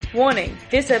Warning,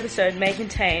 this episode may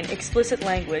contain explicit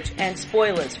language and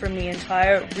spoilers from the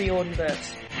entire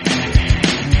Riordanverse.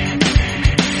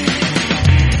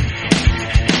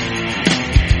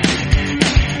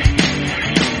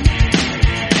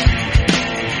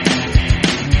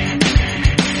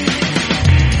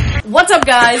 What's up,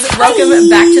 guys? Welcome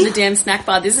back to the Damn Snack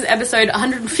Bar. This is episode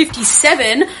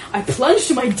 157. I plunged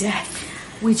to my death,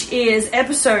 which is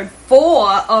episode 4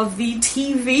 of the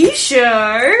TV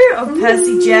show of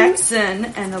Percy Jackson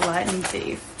and the Lightning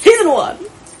Thief. Season 1.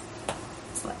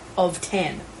 Of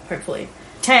 10, hopefully.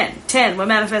 10. We're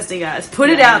manifesting, guys. Put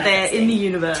it out there in the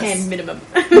universe. 10 minimum.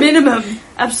 Minimum.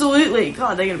 Absolutely.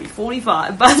 God, they're going to be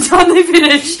 45 by the time they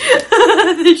finish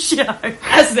the show.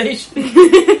 As they should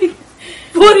be.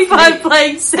 45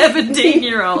 playing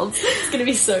 17-year-olds. It's going to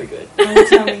be so good. I'm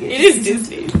telling you. It is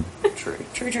Disney. True.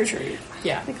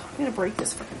 Yeah. I'm going to break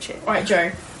this fucking chair. Alright,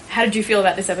 Joe. How did you feel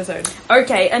about this episode?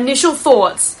 Okay, initial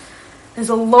thoughts. There's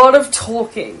a lot of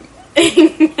talking.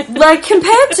 Like,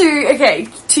 compared to... Okay,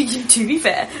 to be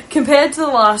fair, compared to the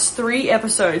last 3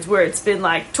 episodes where it's been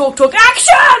like, talk,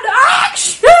 action!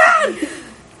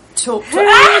 Talk,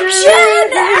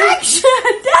 action!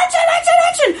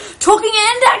 Talking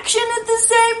and action at the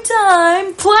same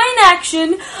time. Plain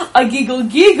action. A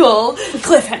giggle.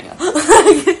 Cliffhanger.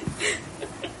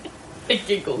 A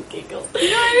giggle. You know what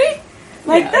I mean?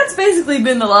 Like, yeah. That's basically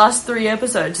been the last 3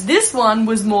 episodes. This one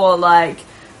was more like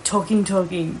talking,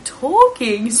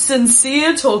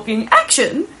 sincere talking,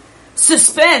 action,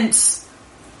 suspense,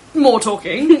 more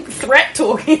talking, threat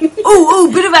talking.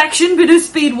 Bit of action, bit of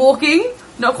speed walking.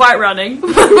 Not quite running.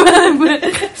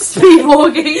 Speed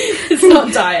walking. It's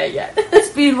not dire yet.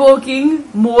 Speed walking,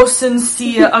 more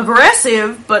sincere,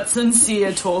 aggressive, but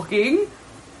sincere talking.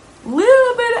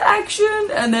 Little bit of action,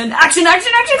 and then action,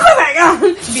 cliffhanger!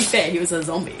 To be fair, he was a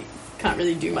zombie. Can't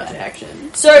really do much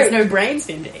action. So there's no brains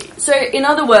for him to eat. So, in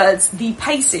other words, the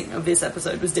pacing of this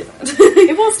episode was different.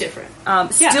 It was different.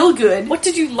 Still good. What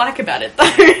did you like about it,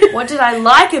 though? What did I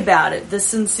like about it? The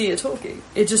sincere talking.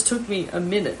 It just took me a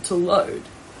minute to load.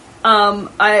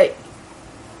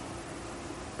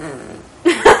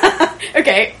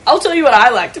 Okay, I'll tell you what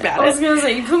I liked about it. I was gonna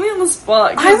say, you put me on the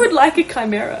spot. I would like a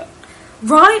chimera.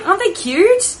 Right? Aren't they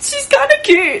cute? She's kind of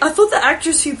cute. I thought the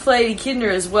actress who played Echidna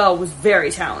as well was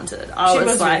very talented. She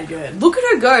was like, really good. Look at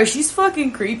her go. She's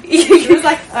fucking creepy. She was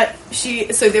like,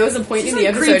 so there was a point in the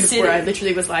episode where I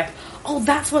literally was like, oh,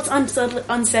 that's what's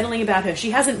unsettling about her.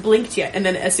 She hasn't blinked yet. And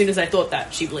then as soon as I thought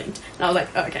that, she blinked. And I was like,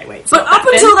 oh, okay, wait. But up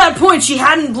until that point, she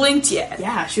hadn't blinked yet.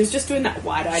 Yeah, she was just doing that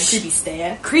wide-eyed, creepy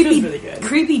stare. Creepy, it was really good.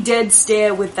 Creepy, dead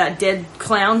stare with that dead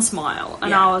clown smile.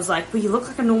 And I was like, well, you look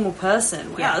like a normal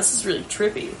person. Wow, this is really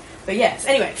trippy. But yes,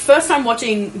 anyway, first time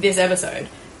watching this episode,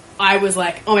 I was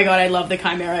like, oh my god, I love the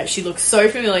Chimera. She looks so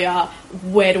familiar.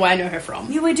 Where do I know her from?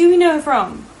 Yeah, where do we know her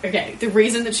from? Okay, the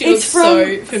reason that she looks so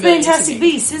familiar to me... Fantastic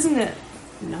Beasts, isn't it?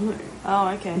 No. Oh,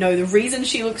 okay. No, the reason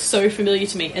she looks so familiar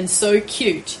to me and so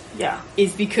cute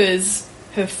is because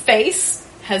her face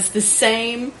has the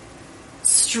same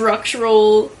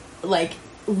structural, like,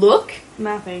 look.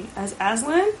 Mapping. As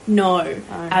Aslan? No.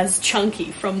 As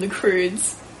Chunky from the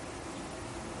Croods.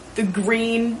 The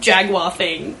green jaguar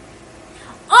thing.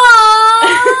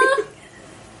 Oh,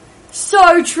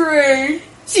 so true.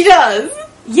 She does.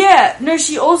 Yeah. No,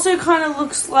 she also kind of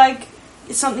looks like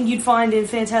something you'd find in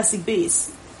Fantastic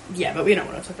Beasts. Yeah, but we don't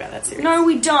want to talk about that series. No,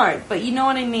 we don't. But you know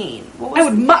what I mean. I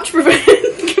would much prefer.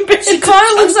 She kind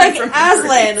of looks like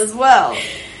Aslan as well.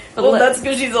 But well, that's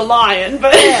because she's a lion.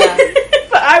 But yeah.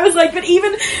 But I was like, so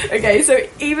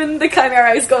even the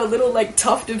Chimera has got a little, like,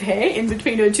 tuft of hair in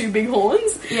between her 2 big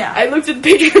horns. Yeah. I looked at a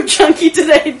picture of Chunky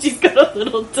today and she's got a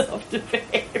little tuft of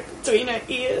hair between her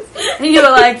ears. And you were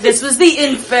like, this was the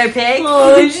info pic.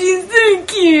 Oh, she's so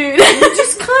cute. You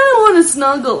just kind of want to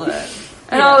snuggle her.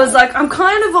 And I was like, I'm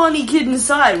kind of on Echidna's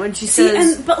side when she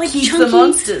says, but like, keep Chunky, the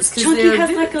monsters. Chunky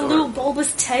has like a little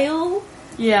bulbous tail.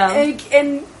 Yeah.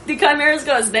 And the Chimera's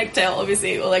got a snake tail,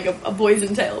 obviously, or like a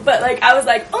poison tail. But like, I was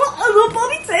like, oh, a little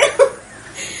bobby tail.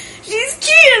 She's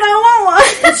cute and I want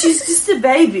one. And she's just a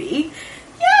baby.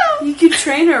 Yeah. You could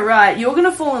train her right. You're going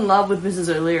to fall in love with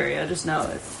Mrs. O'Leary, I just know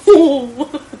it.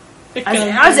 Oh.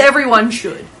 As everyone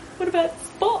should. What about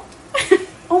Spot?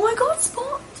 Oh my god,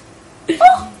 Spot.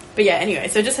 Oh. But yeah, anyway,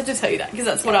 so I just had to tell you that, because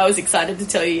that's what I was excited to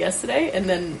tell you yesterday, and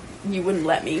then you wouldn't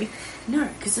let me. No,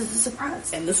 because it's a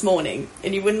surprise. And this morning,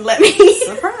 and you wouldn't let me.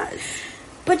 Surprise.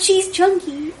 But she's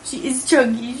chunky. She is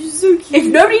chunky. She's so cute.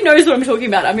 If nobody knows what I'm talking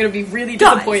about, I'm going to be really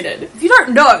disappointed. If you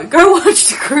don't know, go watch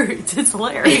The Croods. It's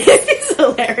hilarious. It's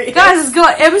hilarious. Guys, it's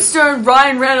got Emma Stone,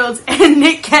 Ryan Reynolds, and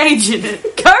Nick Cage in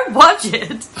it. Go watch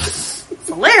it. It's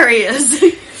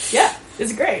hilarious. Yeah.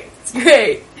 It's great. It's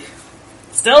great.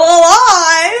 Still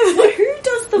alive! Who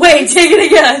does the Wait, take it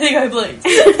again. I think I blinked.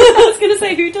 I was going to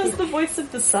say, who does the voice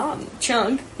of the sun?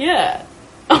 Chunk. Yeah.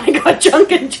 Oh my god,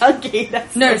 Chunk and Chunky.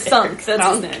 That's No, Thunk.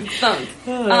 That's his name. Thunk.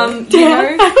 I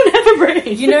don't have a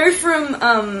brain. You know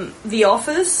from The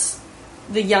Office,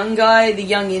 the young guy, the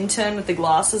young intern with the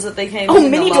glasses that they came. Oh,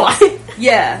 Mini Dwight.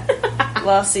 Yeah,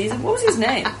 last season. What was his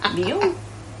name? Neil?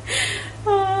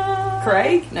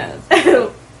 Craig? No.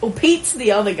 Well, Pete's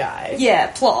the other guy. Yeah,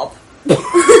 Plop.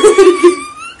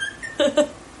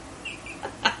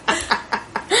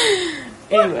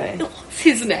 Anyway, What's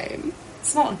his name?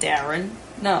 it's not Darren.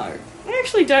 No. I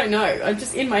actually don't know. I'm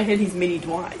just in my head. He's Mini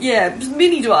Dwight. Yeah,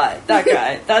 Mini Dwight. That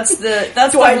guy. That's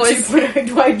Dwight the voice. 2.0,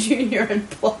 Dwight Jr. and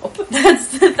Plop.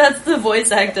 That's the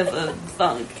voice actor for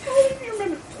Thunk. How do you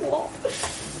remember Plop?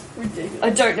 Ridiculous. I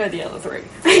don't know the other three.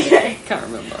 Okay. Can't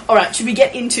remember. Alright, should we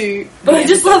get into... But I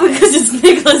just love it because it's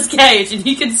Nicolas Cage and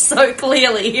you can so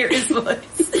clearly hear his voice.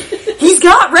 He's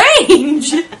got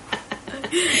range!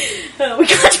 We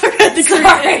can't talk about the group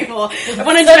anymore. I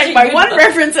wanted to make my one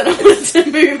reference and I wanted to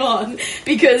move on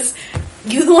because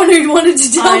you're the one who wanted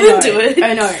to delve into it.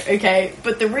 I know, okay.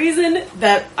 But the reason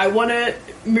that I want to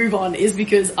move on is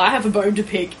because I have a bone to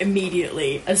pick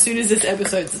immediately as soon as this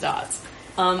episode starts.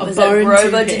 Was that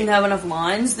Grover didn't have enough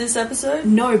lines this episode?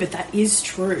 No, but that is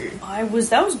true.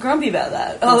 That was grumpy about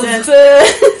that.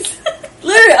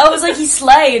 Literally, I was like, he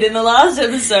slayed in the last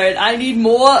episode. I need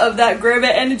more of that Grover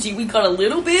energy. We got a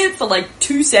little bit for like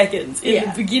 2 seconds in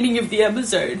the beginning of the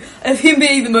episode of him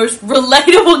being the most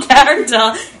relatable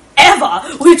character ever,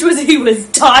 which was he was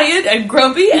tired and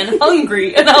grumpy and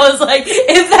hungry, and I was like,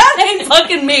 if that ain't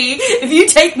fucking me, if you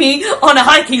take me on a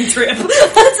hiking trip,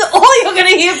 that's all you're gonna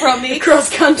hear from me.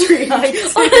 Cross country hike.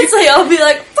 Honestly, I'll be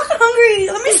like, fucking hungry,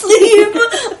 let me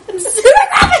sleep. I'm super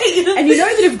grumpy. And you know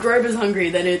that if Grover's hungry,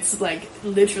 then it's like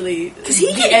literally he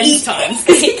the can end eat times.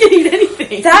 Because he can eat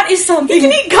anything. That is something. He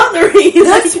can eat cutlery.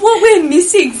 That's what we're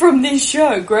missing from this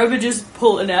show. Grover just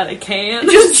pulling out a can,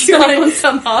 just chewing on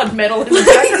some hard metal in the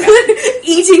background.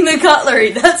 Eating the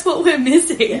cutlery. That's what we're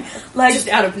missing. Yeah. Like, just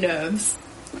out of nerves.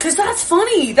 Because that's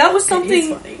funny. That was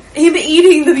something. Funny. Him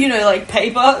eating the, like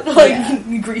paper,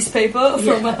 like grease paper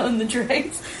from on the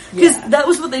trays. Because that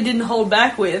was what they didn't hold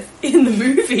back with in the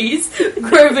movies.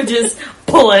 Grover just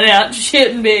pulling out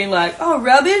shit and being like, oh,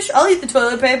 rubbish, I'll eat the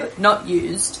toilet paper. Not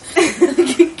used.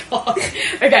 God.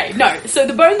 Okay, no. So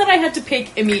the bone that I had to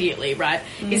pick immediately, right,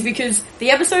 is because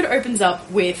the episode opens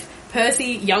up with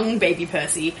Percy, young baby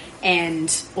Percy,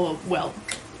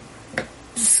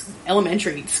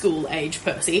 elementary school age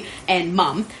Percy, and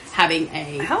Mum having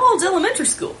a... How old's elementary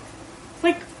school?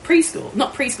 Like preschool.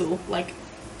 Not preschool, like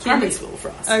primary school for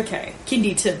us. Okay.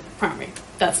 Kindy to primary.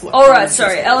 That's what... Alright,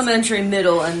 sorry. Elementary,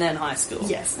 middle, and then high school.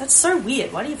 Yes. That's so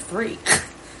weird. Why do you have 3? You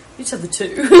just have the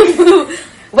 2.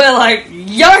 We're like,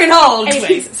 young and old.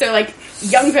 Anyways, so like,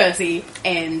 young Percy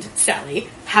and Sally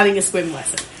having a swim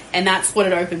lesson. And that's what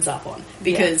it opens up on.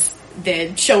 Because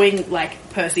they're showing,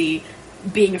 like, Percy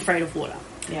being afraid of water.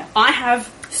 Yeah. I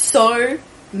have so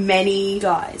many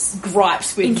guys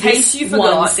gripes with in case you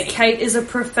forgot, scene. Kate is a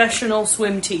professional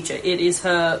swim teacher. It is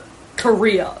her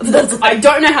career. I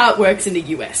don't know how it works in the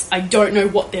US. I don't know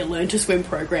what their Learn to Swim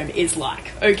program is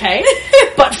like, okay?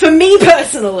 But for me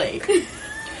personally,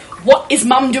 what is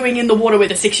Mum doing in the water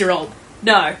with a 6-year-old?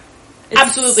 No.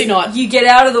 Absolutely not. You get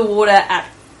out of the water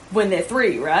when they're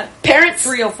 3, right? Parents...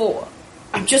 3 or 4.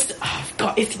 I'm just... Oh,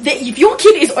 God. If your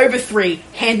kid is over 3,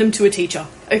 hand them to a teacher,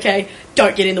 okay?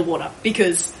 Don't get in the water,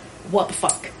 because what the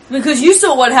fuck? Because you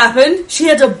saw what happened. She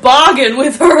had to bargain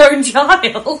with her own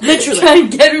child. Literally. Try and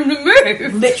get him to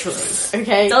move. Literally.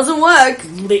 Okay? Doesn't work.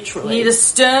 Literally. You need a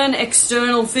stern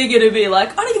external figure to be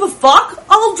like, I don't give a fuck.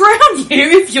 I'll drown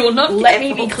you if you're not Let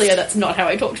careful. me be clear, that's not how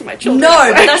I talk to my children.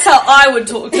 No, but that's how I would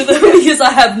talk to them because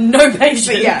I have no patience.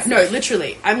 But yeah, no,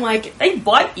 literally. I'm like... They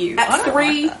bite you. At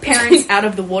 3 parents out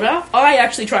of the water, I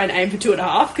actually try and aim for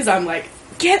 2.5 because I'm like,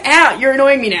 get out, you're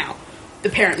annoying me now. The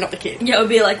parent, not the kid. Yeah, it would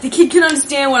be like, the kid can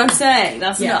understand what I'm saying.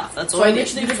 That's enough. That's all so I need.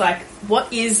 literally was like,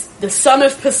 what is the son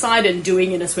of Poseidon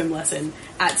doing in a swim lesson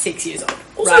at 6 years old?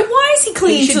 Also, right? why is he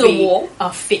clinging to the wall?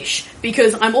 A fish.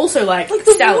 Because I'm also like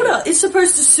the Sally, water is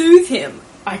supposed to soothe him.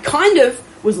 I kind of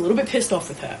was a little bit pissed off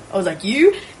with her. I was like,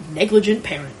 you negligent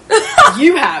parent.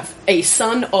 You have a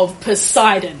son of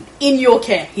Poseidon in your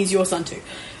care. He's your son too.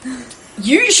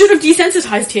 You should have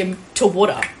desensitized him to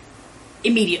water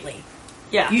immediately.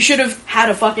 Yeah. You should have had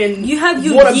a fucking You have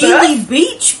your water yearly birth.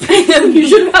 beach. You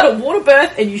should have had a water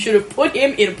birth and you should have put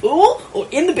him in a pool or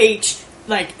in the beach,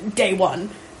 like, day 1.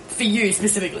 For you,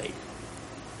 specifically.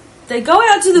 They go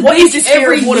out to the What beach is this fear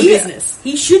every of water year. business?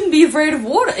 He shouldn't be afraid of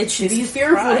water. It should This be is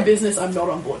fear of water business I'm not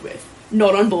on board with.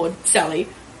 Not on board, Sally.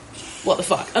 What the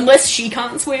fuck? Unless she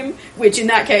can't swim, which in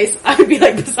that case, I would be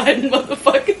like, Poseidon,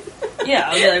 motherfucker.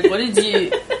 Yeah, I'd be like,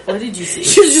 what did you see?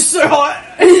 She was just so hot.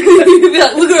 You'd be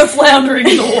like, look at her floundering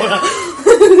in the water.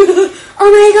 Oh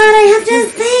my god, I have to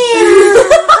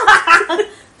pee.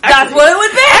 That's what it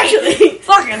would be! Actually.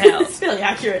 Fucking hell. It's fairly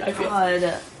accurate, I feel.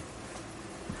 God.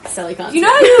 Sally can't You know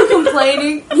how you were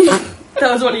complaining?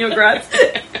 That was one of your gripes.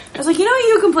 I was like, you know how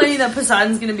you were complaining that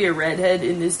Poseidon's going to be a redhead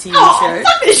in this TV show?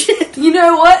 Fuck this shit. You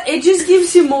know what? It just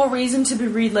gives him more reason to be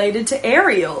related to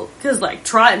Ariel. Because, like,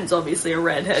 Triton's obviously a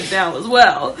redhead now as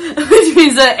well. Which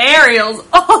means that Ariel's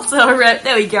also a red...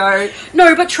 There we go.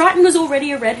 No, but Triton was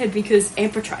already a redhead because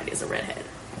Amphitrite is a redhead.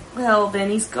 Well, then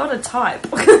he's got a type.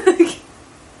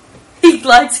 He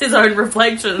likes his own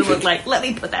reflection and was like, let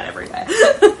me put that everywhere.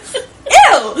 Ew!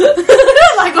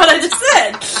 Like what I just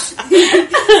said.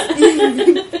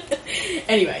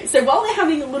 Anyway, so while they're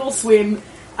having a little swim,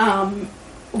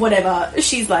 whatever,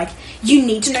 she's like, you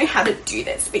need to know how to do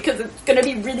this because it's going to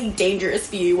be really dangerous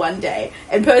for you one day.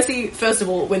 And Percy, first of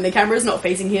all, when the camera's not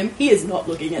facing him, he is not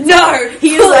looking at No!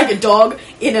 He is like a dog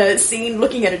in a scene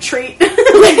looking at a treat. When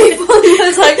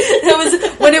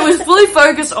it was fully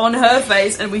focused on her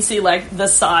face and we see like the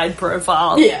side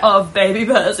profile of baby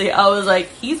Percy, I was like,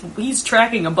 he's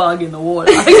tracking a bug in the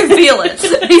water. I can feel it.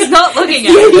 He's not looking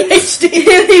at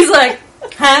it. He's like,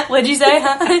 huh? What'd you say?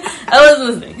 Huh? I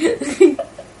wasn't listening.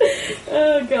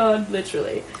 Oh god,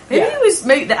 literally.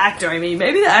 Maybe the actor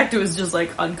was just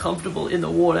like uncomfortable in the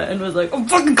water and was like, I'm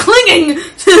fucking clinging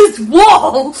to this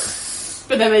wall.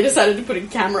 But then they decided to put a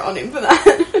camera on him for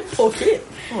that. Poor kid.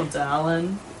 Oh,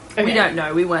 darling. Okay. We don't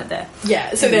know. We weren't there.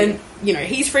 Yeah, so then, you know,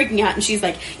 he's freaking out and she's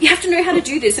like, you have to know how to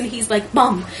do this. And he's like,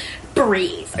 Mum,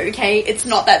 breathe, okay? It's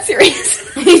not that serious.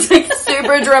 He's like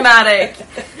super dramatic.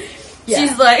 Yeah.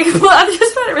 She's like, well, I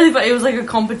just found it really funny. It was like a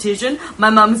competition. My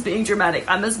mum's being dramatic.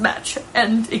 I must match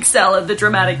and excel at the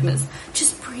dramaticness.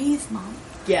 Just breathe, Mum.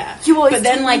 Yeah. You always but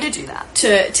then, like, to do that.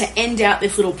 To end out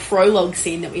this little prologue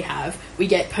scene that we have, we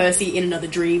get Percy in another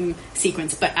dream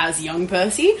sequence, but as young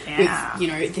Percy, with, you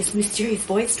know, this mysterious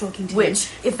voice talking to him. Which,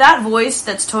 if that voice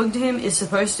that's talking to him is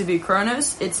supposed to be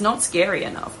Kronos, it's not scary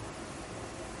enough.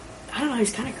 I don't know,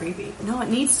 he's kind of creepy. No, it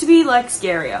needs to be, like,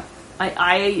 scarier.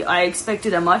 I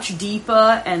expected a much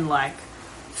deeper and, like,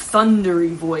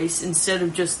 thundery voice instead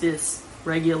of just this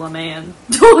regular man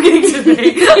talking to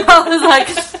me. I was like,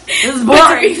 this is boring.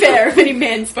 But to be fair, if any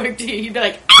man spoke to you, you'd be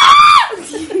like, ah!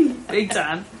 Big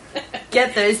time.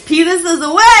 Get those penises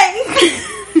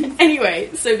away! Anyway,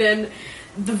 so then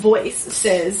the voice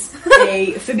says,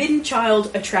 a forbidden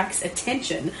child attracts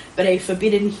attention, but a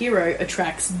forbidden hero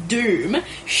attracts doom.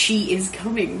 She is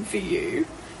coming for you.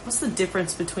 What's the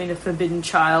difference between a forbidden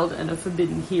child and a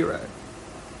forbidden hero?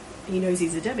 He knows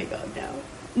he's a demigod now.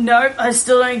 No, I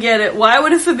still don't get it. Why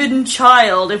would a forbidden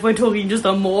child, if we're talking just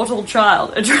a mortal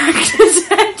child, attract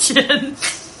attention?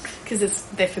 Because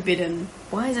they're forbidden.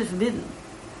 Why is it forbidden?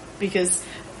 Because,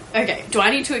 okay, do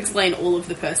I need to explain all of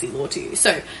the Percy lore to you?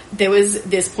 So, there was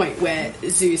this point where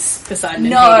Zeus, Poseidon,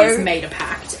 and Hades made a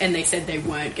pact, and they said they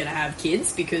weren't going to have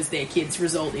kids because their kids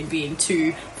result in being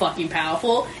too fucking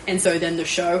powerful, and so then the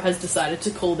show has decided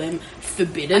to call them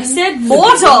forbidden. I said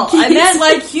mortal! I meant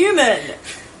like human!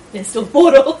 They're still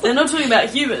mortal. They're not talking about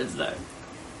humans, though.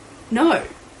 No.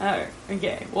 Oh,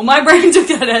 okay. Well, my brain took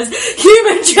that as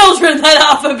human children that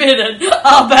are forbidden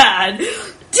are bad.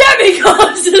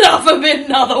 Demigods that are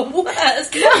forbidden are the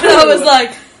worst. No. And I was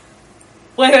like,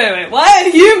 wait. Why are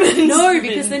humans No, forbidden?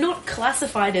 because they're not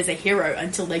classified as a hero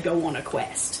until they go on a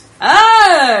quest.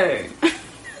 Oh!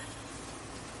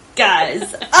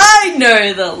 Guys, I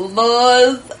know the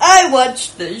laws. I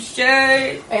watched the show.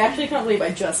 I actually can't believe I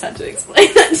just had to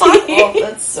explain that to Fuck you. off,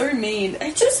 that's so mean.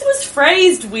 It just was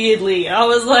phrased weirdly. I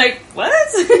was like, what?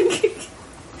 Confused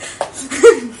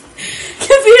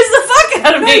the fuck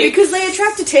out of me. No, because they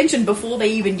attract attention before they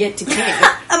even get to camp.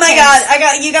 Oh my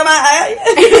god, you got my eye.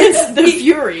 It's the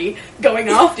Fury going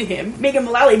after him. Megan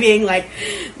Mullally being like,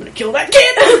 I'm gonna kill that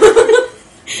kid.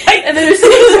 And then as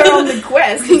soon as they're on the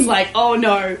quest, he's like, oh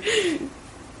no,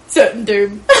 certain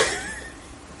doom.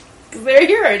 Because they're a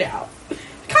hero now. I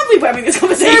can't believe we're having this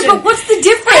conversation. No, but what's the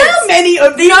difference? How many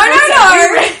of these No.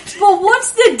 But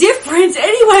what's the difference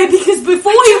anyway? Because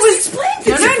before he was...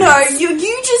 No.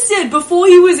 You just said before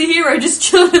he was a hero, just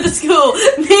chilling at the school,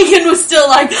 Megan was still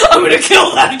like, I'm gonna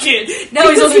kill that kid. Now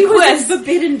because he's on the quest. Was a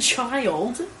forbidden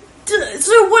child.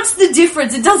 So what's the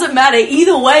difference? It doesn't matter.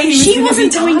 Either way, she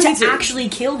wasn't going to actually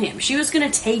kill him. She was going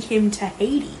to take him to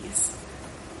Hades.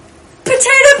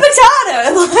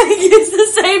 Potato. Like, it's the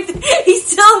same thing. He's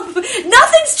still...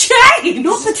 Nothing's changed!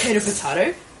 Not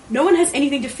potato. No one has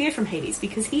anything to fear from Hades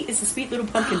because he is a sweet little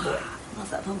pumpkin boy. I love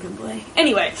that pumpkin boy.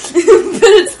 Anyway. But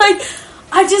it's like...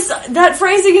 that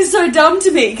phrasing is so dumb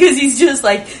to me because he's just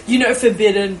like,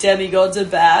 forbidden demigods are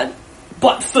bad.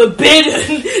 But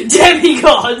forbidden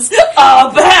demigods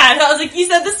are bad. I was like, you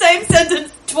said the same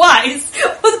sentence twice.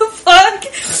 What the fuck?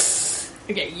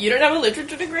 Okay, you don't have a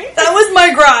literature degree? That was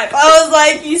my gripe. I was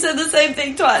like, you said the same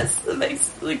thing twice. That makes,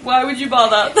 why would you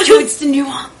bother? It's the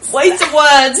nuance. Waste of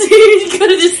words. You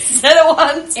could have just said it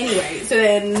once. Anyway, so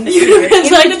then...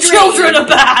 the children are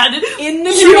bad. In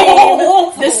the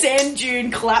dream, the sand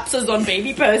dune collapses on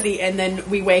baby Percy, and then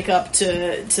we wake up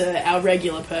to our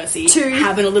regular Percy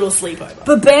having a little sleepover.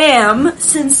 Ba-bam!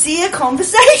 Sincere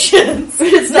conversations.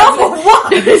 Number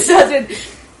one. It doesn't...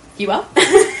 You up?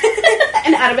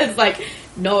 And Annabeth's like...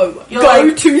 No, You're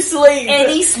go to sleep.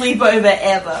 Any sleepover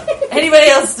ever. Anybody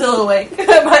else still awake?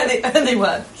 Am I the only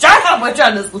one? Shut up, we're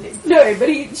trying to sleep. No, but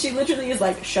she literally is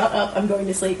like, shut up, I'm going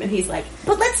to sleep. And he's like,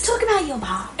 but let's talk about your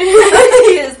mom.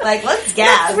 He's like, let's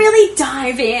gab. Let's really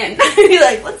dive in. He's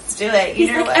like, let's do it. He's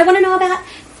like, I want to know about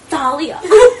Thalia.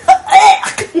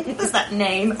 What's that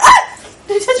name?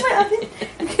 Don't touch my armpit.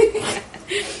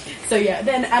 So yeah,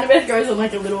 then Annabeth goes on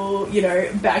like a little,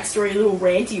 backstory, little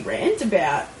ranty rant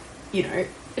about...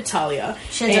 Talia.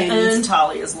 She had to earn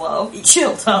Talia's love.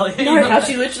 Chill, Talia. No, how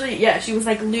she literally, she was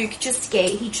like, Luke, just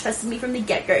skate. He trusted me from the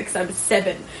get-go because I was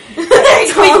 7.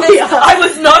 Talia, I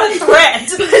was not a threat.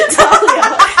 Talia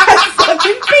had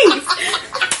fucking beef.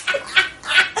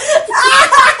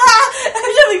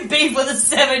 I'm having beef with a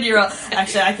 7-year-old.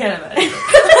 Actually, I can't imagine.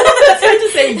 That's hard to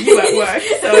say you at work,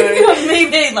 so... Me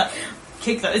being like,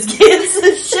 kick those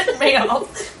kids. Shit me off.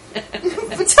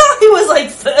 But Talia was like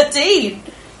 13.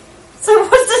 So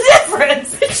what's the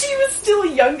difference? But she was still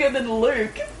younger than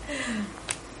Luke.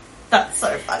 That's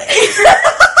so funny.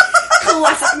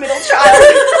 Classic middle child.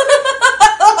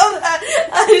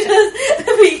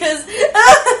 Because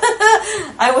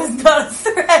I was not a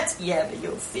threat. Yeah, but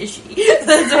you're fishy.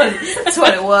 That's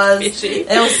what it was. Fishy.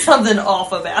 There was something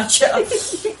off about you.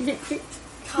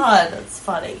 God, that's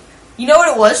funny. You know what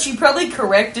it was? She probably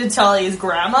corrected Talia's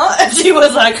grammar, and she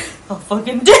was like, "How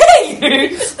fucking dare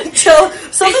you!"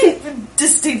 Something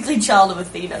distinctly Child of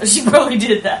Athena. She probably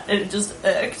did that, and it just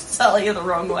irked Talia the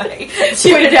wrong way.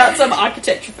 She pointed out some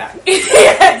architecture fact.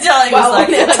 Yeah, Talia was like,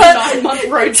 on a 9-month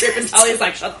road trip, and Talia's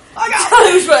like, "Shut the fuck up."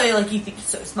 Talia was probably like, "You think you're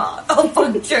so smart? I'll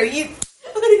fucking show you."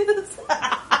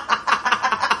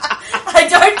 I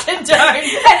don't condone.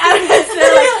 And Annabeth's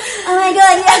there like, "Oh my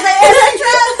god, yes, I am.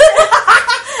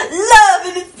 Love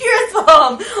in its purest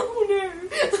form." Oh no.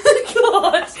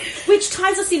 God. Which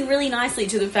ties us in really nicely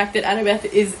to the fact that Annabeth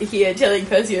is here telling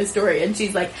Percy her story, and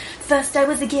she's like, first I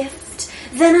was a gift,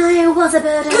 then I was a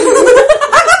burden.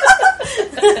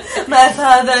 My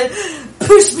father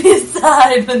pushed me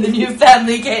aside when the new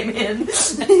family came in.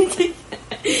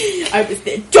 I was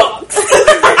their dogs.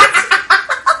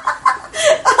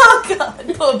 Oh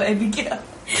god, poor baby girl.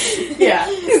 Yeah,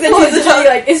 because then she's literally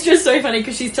like, it's just so funny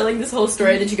because she's telling this whole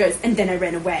story and then she goes, and then I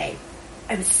ran away.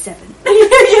 I was 7.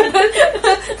 Yeah, but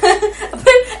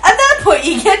at that point,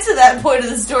 you get to that point of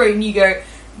the story and you go,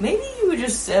 maybe you were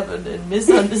just 7 and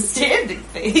misunderstanding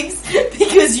things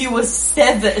because you were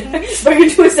 7. Have you spoken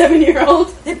to a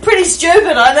 7-year-old? They're pretty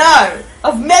stupid, I know.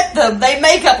 I've met them. They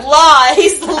make up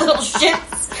lies, the little shits.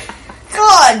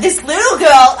 God, this little girl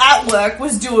at work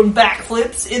was doing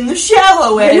backflips in the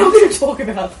shower. We're not going to talk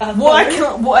about that.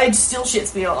 Why it still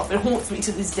shits me off. It haunts me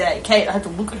to this day. Kate, I had to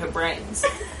look at her brains.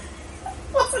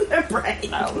 Wasn't her brain.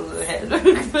 That was her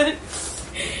head.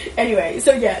 Anyway,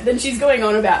 so yeah, then she's going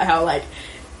on about how, like,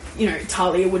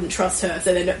 Talia wouldn't trust her.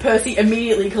 So then Percy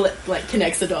immediately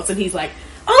connects the dots and he's like,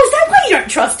 oh, is that why you don't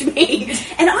trust me?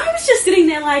 And I was just sitting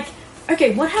there like,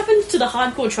 okay, what happened to the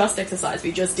hardcore trust exercise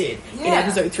we just did in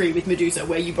episode 3 with Medusa,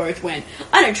 where you both went,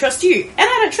 I don't trust you, and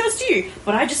I don't trust you,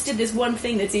 but I just did this one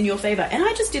thing that's in your favour, and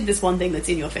I just did this one thing that's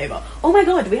in your favour. Oh my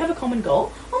god, do we have a common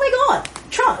goal? Oh my god,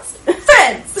 trust.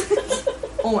 Friends!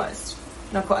 Almost.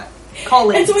 Not quite.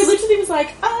 Colleagues. And so I literally was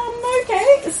like,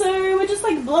 okay, so we're just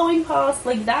like blowing past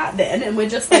like that then, and we're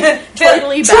just like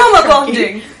totally trauma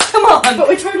bonding. Come on. But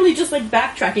we're totally just like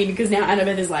backtracking because now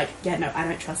Annabeth is like, yeah, no, I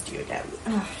don't trust you again.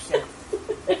 Oh, yeah.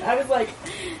 I was like,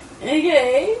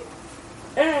 okay,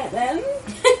 alright then.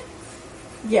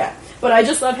 Yeah, but I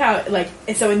just love how, like,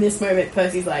 so in this moment,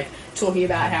 Percy's, like, talking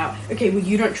about how, okay, well,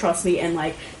 you don't trust me, and,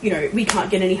 like, we can't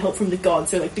get any help from the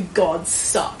gods, so, like, the gods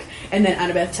suck. And then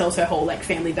Annabeth tells her whole, like,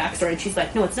 family backstory, and she's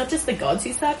like, no, it's not just the gods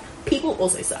who suck, people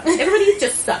also suck. Everybody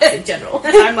just sucks in general.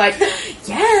 And I'm like,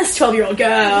 yes, 12-year-old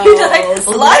girl. Like,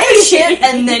 life is shit,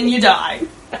 and then you die.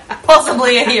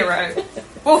 Possibly a hero.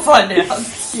 We'll find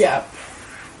out. Yeah.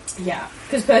 Yeah.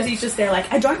 Because Percy's just there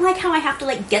like, I don't like how I have to,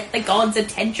 like, get the gods'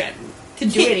 attention to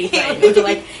do anything, or to,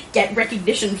 like, get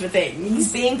recognition for things.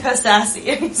 He's being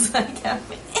Percyseries. He's like,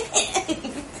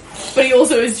 but he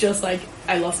also is just like,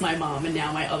 I lost my mom and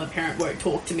now my other parent won't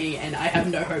talk to me and I have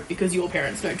no hope because your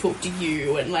parents don't talk to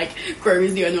you, and like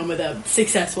Grover's the only one with a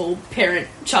successful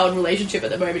parent-child relationship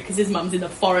at the moment because his mum's in the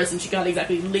forest and she can't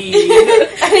exactly leave.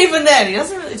 And even then, he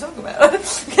doesn't really talk about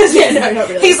it. No, not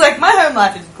really. He's like, my home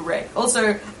life is great.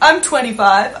 Also, I'm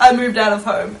 25, I moved out of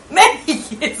home many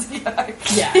years ago.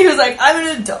 Yeah. He was like, I'm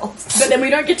an adult. But then we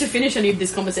don't get to finish any of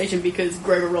this conversation because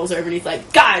Grover rolls over and he's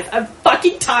like, guys, I'm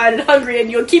fucking tired and hungry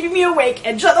and you're keeping me awake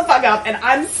and shut the fuck up and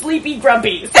I'm sleepy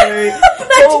grumpy, so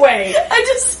go away. I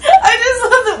just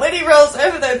love that when he rolls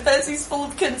over though, Percy's full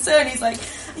of concern. He's like,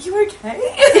 are you okay?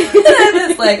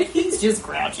 And it's like, he's just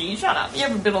grouchy. Shut up. You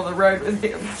haven't been on the road with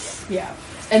him. Yeah.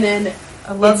 And then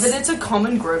I love that it's a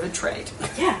common Grover trait.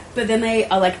 Yeah, but then they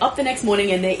are like up the next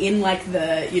morning and they're in like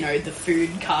the, you know, the food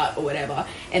cart or whatever,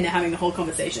 and they're having a whole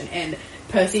conversation and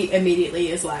Percy immediately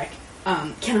is like,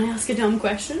 can I ask a dumb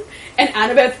question? And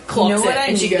Annabeth clocks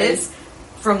and she goes,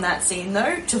 from that scene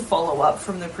though, to follow up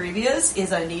from the previous,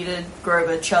 is I needed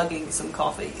Grover chugging some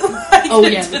coffee.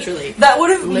 Literally. That would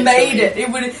have made it.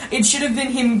 It should have been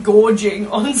him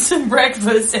gorging on some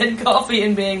breakfast and coffee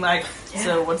and being like,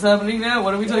 so what's happening now?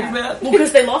 What are we talking about? Well,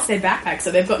 because they lost their backpack,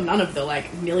 so they've got none of the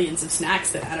like millions of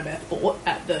snacks that Annabeth bought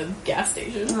at the gas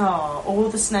station. Oh, all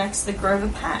the snacks that Grover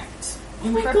packed. Oh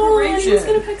my god, he was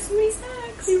going to pack so many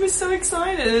snacks. He was so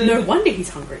excited. No wonder he's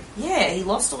hungry. Yeah, he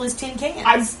lost all his tin cans.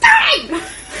 I'm starving!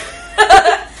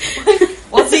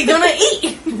 What's he gonna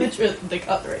eat? Literally, the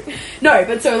cutlery. No,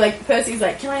 but so, like, Percy's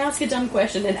like, can I ask a dumb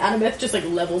question? And Annabeth just, like,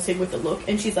 levels him with a look,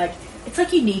 and she's like, it's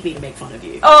like you need me to make fun of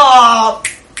you. Oh!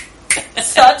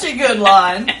 Such a good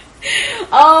line.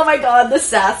 Oh my god, the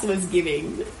sass was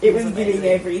giving. It was giving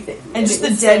everything. And just the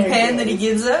deadpan that he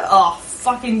gives her, oh,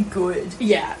 fucking good.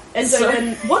 Yeah. And so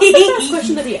then, what's the first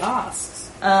question that he asks?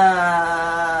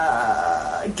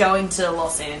 Going to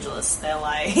Los Angeles.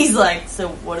 He's like, so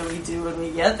what do we do when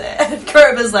we get there?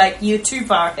 Grover's like, you're too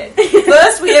far ahead.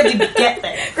 First we have to get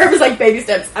there. Grover's like, baby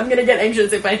steps. I'm gonna get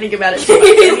anxious if I think about it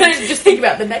too much. Just think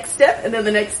about the next step and then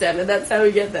the next step, and that's how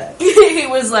we get there. He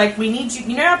was like, we need you.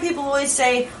 You know how people always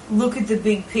say, look at the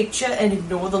big picture and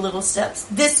ignore the little steps?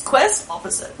 This quest,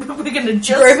 opposite. We're gonna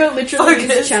just Grover literally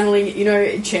focus. is channeling, you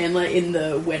know, Chandler in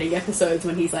the wedding episodes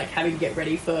when he's like having to get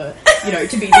ready for, you know,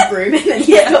 to be the groom, and then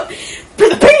he's got for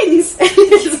the pins, and he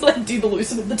just like do the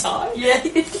loosen of the tie. Yeah.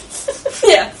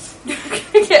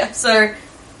 Yeah. So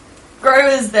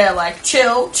Grover's there like,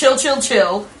 chill.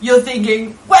 You're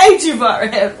thinking way too far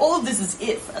ahead. All of this is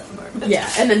if at the moment. Yeah,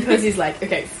 and then Percy's like,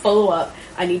 okay, follow up.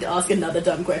 I need to ask another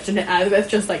dumb question. And Annabeth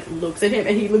just like looks at him,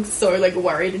 and he looks so like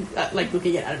worried, and like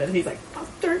looking at Annabeth, and he's like, oh,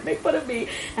 don't make fun of me.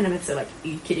 And Annabeth's like, are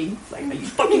you kidding? Like, are you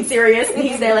fucking serious? And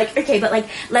he's there like, okay, but like,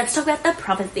 let's talk about the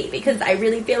prophecy, because I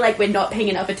really feel like we're not paying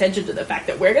enough attention to the fact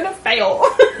that we're gonna fail.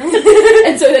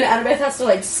 And so then Annabeth has to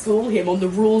like school him on the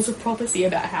rules of prophecy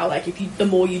about how like the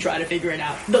more you try to figure it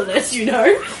out, the less you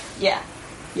know. Yeah.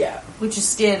 Yeah. Which is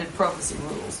standard prophecy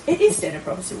rules. It is standard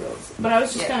prophecy rules. But I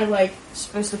was just kind of like, you're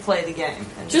supposed to play the game.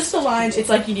 And just the line, it's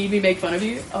like you need me to make fun of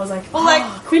you. I was like, well, like,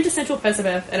 quintessential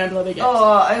Percybeth, and I'm loving it. Oh,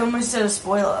 I almost said a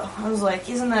spoiler. I was like,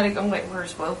 isn't that wait, we're a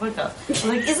spoiler podcast. I was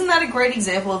like, isn't that a great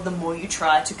example of the more you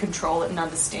try to control it and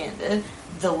understand it,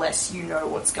 the less you know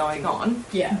what's going on?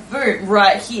 Yeah. Boom,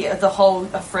 right here, the whole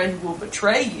a friend will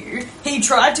betray you. He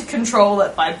tried to control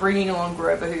it by bringing along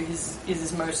Grover, who is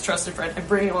his most trusted friend, and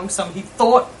bringing along someone he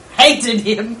thought hated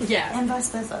him. Yeah. And vice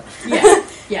versa. Yeah.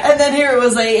 Yeah. And then here it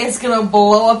was like, it's gonna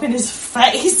blow up in his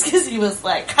face, because he was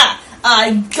like, ha,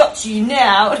 I got you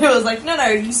now. And it was like, no,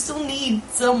 you still need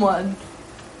someone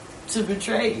to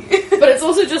betray you. But it's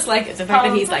also just like, it's the fact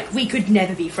that he's like, we could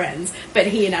never be friends, but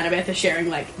he and Annabeth are sharing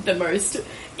like the most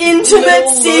intimate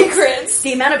secrets.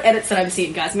 The amount of edits that I've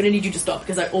seen, guys, I'm gonna need you to stop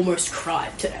because I almost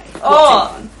cried today.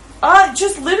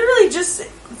 Just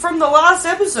from the last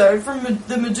episode, from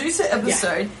the Medusa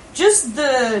episode, just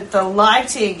the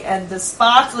lighting and the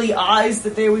sparkly eyes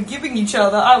that they were giving each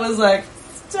other, I was like,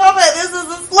 stop it, this is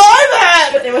a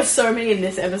Slowman! But there were so many in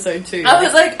this episode too. I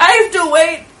was like, I have to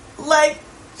wait, like,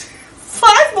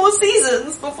 5 more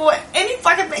seasons before any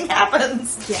fucking thing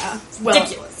happens. Yeah. It's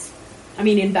ridiculous. I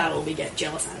mean, in battle, we get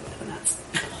jealous Annabeth, and that's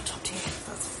top tier.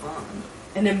 That's fun.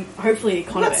 And then, hopefully,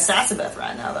 I'm not Sasabeth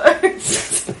right now, though.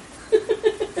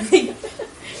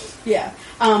 Yeah.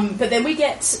 But then we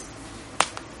get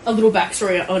a little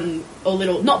backstory on,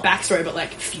 not backstory, but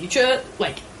like future,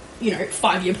 like,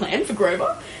 5-year plan for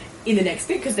Grover in the next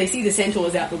bit, because they see the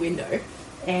centaurs out the window.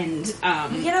 And,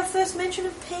 we get our first mention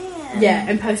of Pan. Yeah,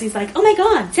 and Percy's like, oh my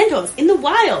god, centaurs in the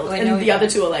wild! And the other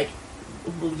two are like,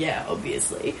 well, yeah,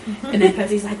 obviously. And then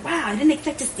Percy's like, wow, I didn't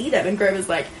expect to see them. And Grover's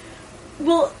like,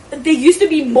 well, there used to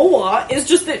be more. It's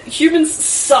just that humans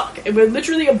suck, and we're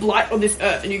literally a blight on this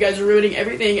earth, and you guys are ruining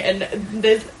everything, and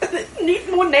there's need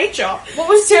more nature. What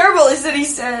was terrible is that he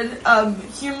said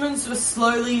humans were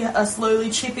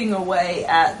slowly chipping away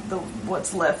at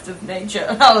what's left of nature.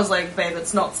 And I was like, babe,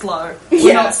 it's not slow.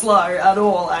 We're not slow at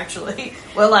all, actually.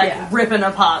 We're ripping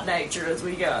apart nature as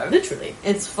we go. Literally.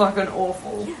 It's fucking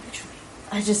awful. Yeah,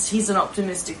 literally. He's an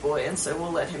optimistic boy, and so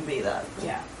we'll let him be that.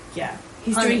 Yeah.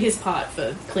 He's doing his part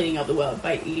for cleaning up the world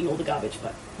by eating all the garbage,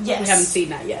 but we haven't seen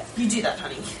that yet. You do that,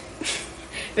 honey.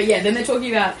 But yeah, then they're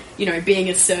talking about, being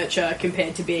a searcher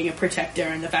compared to being a protector,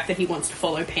 and the fact that he wants to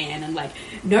follow Pan, and like,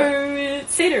 no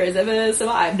satyr has ever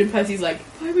survived. And Percy's like,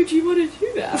 why would you want to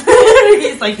do that?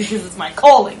 He's like, because it's my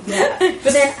calling. Yeah.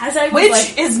 But then as I was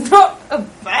Which is not a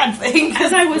bad thing.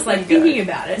 As I was like thinking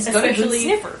about it,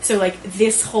 especially, so like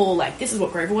this whole, like, this is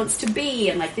what Grover wants to be,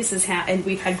 and like this is how, and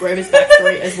we've had Grover's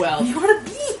backstory as well. You want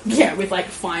to be? Yeah, with like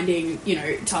finding,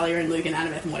 Talia and Luke and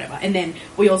Annabeth and whatever. And then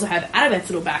we also have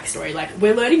Annabeth's little backstory. Like,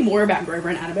 we're learning more about Grover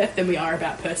and Annabeth than we are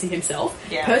about Percy himself.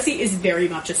 Yeah. Percy is very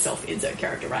much a self-insert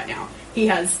character right now. He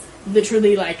has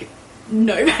literally like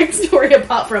no backstory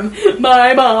apart from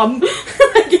my mom.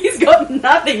 Like, he's got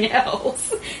nothing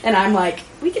else. And I'm like,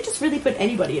 we could just really put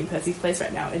anybody in Percy's place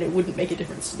right now and it wouldn't make a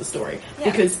difference to the story.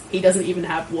 Yeah. Because he doesn't even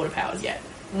have water powers yet.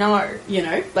 No.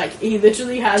 Like, he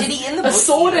literally has did he in the a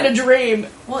sword and a dream.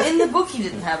 Well, in the book he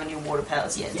didn't have any water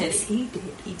powers yet, did he? Yes, he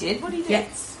did. He did? What he did?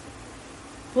 Yes.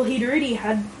 Well, he'd already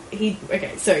had...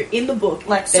 Okay, so in the book...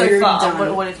 Like, so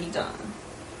far, what had he done?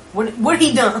 What had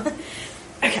he done?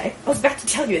 Okay, I was about to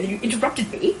tell you, and then you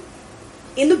interrupted me.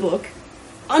 In the book,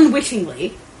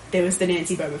 unwittingly, there was the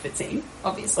Nancy Boba Fett scene.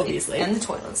 Obviously. And the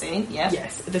toilet scene, yeah.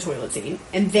 Yes, the toilet scene.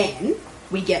 And then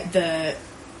we get the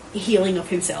healing of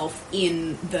himself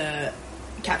in the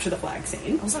capture the flag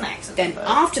scene. It was an accident. Then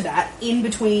after that, in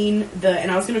between and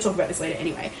I was going to talk about this later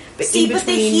anyway, but but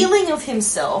the healing of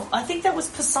himself, I think that was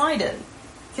Poseidon.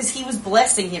 Because he was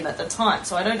blessing him at the time,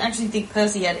 so I don't actually think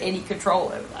Percy had any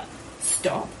control over that.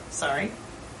 Stop. Sorry.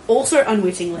 Also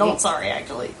unwittingly... Not sorry,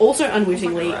 actually. Also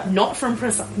unwittingly, not from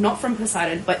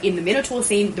Poseidon, but in the Minotaur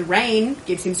scene, the rain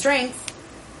gives him strength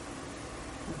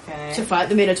to fight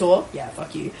the Minotaur. Yeah,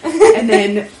 fuck you. And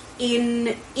then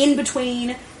in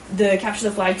between the capture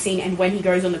the flag scene and when he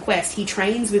goes on the quest, he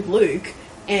trains with Luke,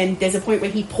 and there's a point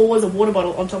where he pours a water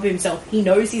bottle on top of himself. He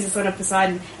knows he's a son of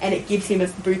Poseidon, and it gives him a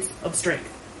boost of strength.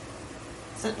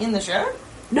 Is it in the show?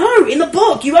 No, in the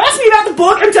book. You asked me about the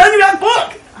book. I'm telling you about the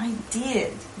book. I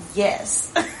did.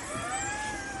 Yes. No,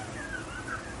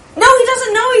 he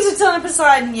doesn't know he's a son of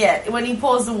Poseidon yet when he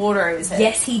pours the water over his head.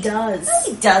 Yes, he does. No,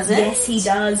 he doesn't. Yes, he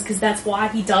does, because that's why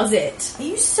he does it. Are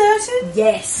you certain?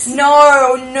 Yes. No.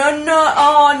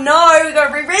 Oh, no. We've got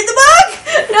to reread the book.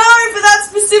 No, for that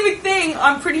specific thing.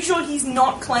 I'm pretty sure he's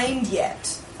not claimed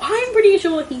yet. I'm pretty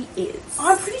sure he is.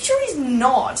 I'm pretty sure he's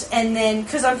not. And then,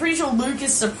 because I'm pretty sure Luke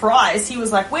is surprised. He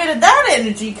was like, where did that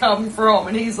energy come from?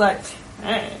 And he's like...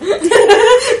 Hey.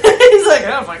 He's like, I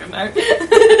don't fucking know.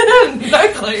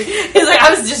 No clue. He's like, I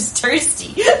was just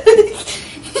thirsty. Get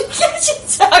your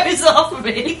toes off of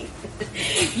me.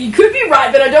 You could be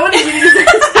right, but I don't want to give you this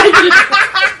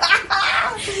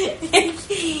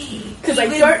because I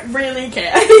don't really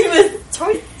care. He was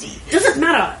toasty. Doesn't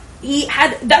matter. He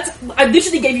had... I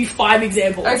literally gave you 5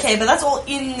 examples. Okay, but that's all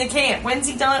in the camp. When's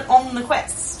he done it on the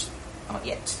quest? Not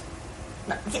yet.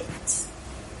 Not yet.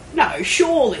 No,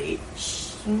 surely.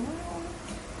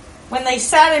 When they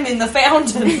sat him in the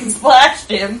fountain and splashed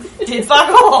him, did fuck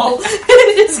all.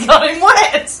 It just got him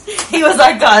wet. He was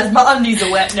like, guys, my undies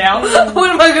are wet now. What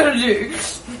am I going to do?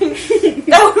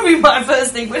 That would be my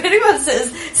first thing. When anyone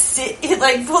says sit,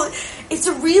 it's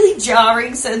a really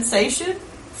jarring sensation.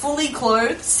 Fully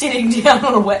clothed, sitting down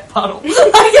on a wet puddle. Like,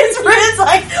 it's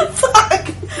like, fuck,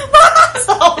 my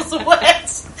asshole's wet.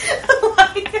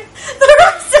 Like, the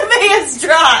rest of me is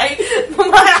dry, but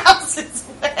my house is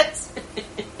wet.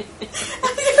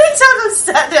 Every time I've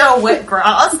sat down on wet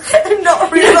grass and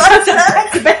not realised that.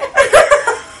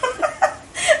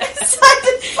 I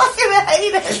just fucking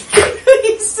hate it.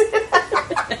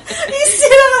 You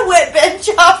sit on a wet bench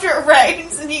after it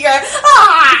rains and you go,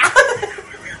 ah!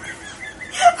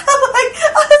 I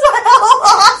was like, oh,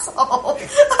 asshole.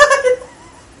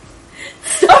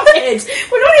 Stop it!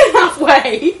 We're not even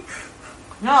halfway.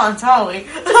 can't, are we?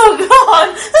 Oh,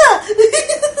 God.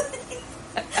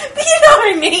 You know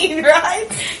what I mean, right?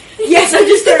 Yes, I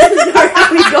just don't know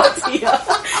how we got here.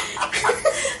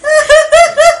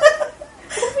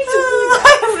 What are we doing? I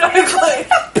have no clue.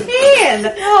 Pan!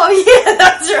 Oh, yeah,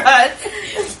 that's right.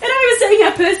 And I was saying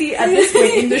how Percy, at this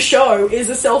point in the show, is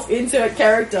a self-insert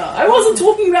character. I wasn't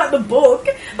talking about the book.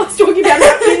 I was talking about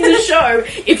how in the show,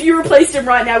 if you replaced him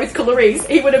right now with Clarice,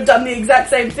 he would have done the exact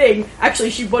same thing. Actually,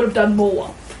 she would have done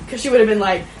more. Because she would have been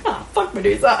like, fuck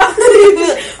Medusa.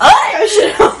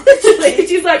 Literally,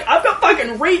 she's like, I've got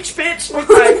fucking reach, bitch, with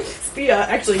my spear.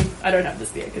 Actually, I don't have the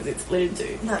spear because it's split in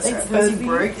two. That's Thanks, right, Percy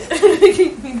broke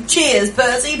it. Cheers,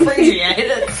 Percy, appreciate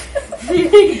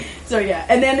it. So yeah,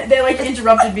 and then they're like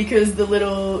interrupted because the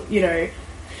little,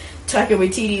 Taika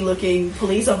Waititi looking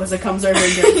police officer comes over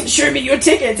and goes, show me your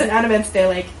tickets, and Annabeth's there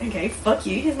like, okay, fuck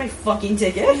you, here's my fucking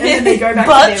ticket. And then they go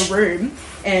back to their room,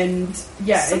 and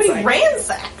yeah, somebody it's like,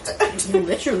 ransacked it.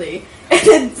 Literally. And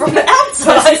then from the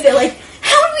outside, they're like,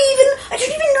 how did we even, I don't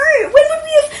even know, when would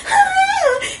we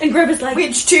have, and Grover's like,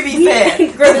 which, to be fair,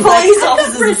 the police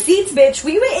officers, receipts, bitch,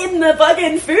 we were in the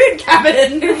fucking food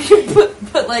cabinet.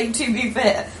 but like, to be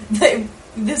fair,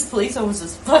 this police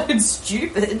officer's fucking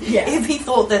stupid if he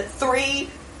thought that 3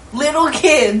 little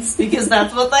kids, because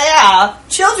that's what they are,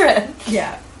 children,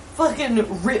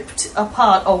 fucking ripped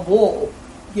apart a wall.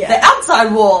 Yeah. The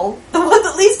outside wall, the one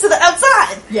that leads to the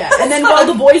outside. Yeah, and then while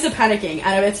the boys are panicking,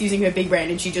 Annabeth's using her big brain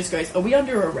and she just goes, are we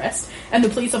under arrest? And the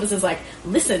police officer's like,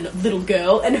 listen, little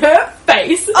girl, and her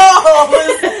face. She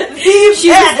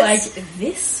was like,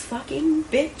 this fucking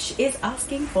bitch is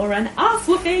asking for an ass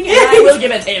whooping and I will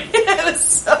give it to him. It was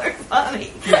so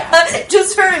funny. Yeah.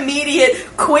 Just her immediate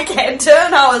quick head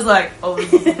turn, I was like, oh,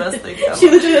 this is the best thing ever. She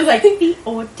literally was like, the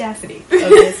audacity of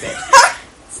this bitch.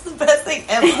 It's the best thing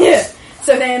ever. Yeah.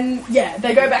 So then,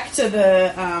 they go back to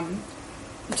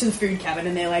the food cabin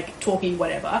and they're like talking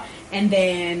whatever, and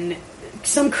then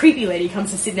some creepy lady comes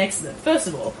to sit next to them. First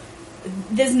of all,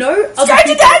 there's no other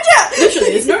people, literally,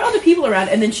 there's no other people around,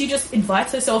 and then she just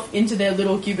invites herself into their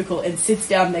little cubicle and sits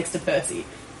down next to Percy.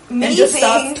 And just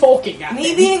starts talking at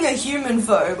me him. Being a human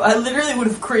phobe, I literally would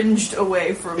have cringed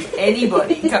away from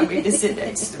anybody coming to sit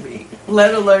next to me,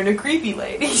 let alone a creepy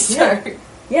lady. So.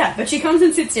 Yeah, but she comes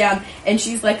and sits down, and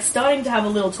she's, like, starting to have a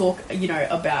little talk,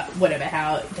 about whatever,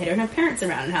 how they don't have parents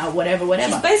around, and how whatever.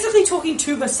 She's basically talking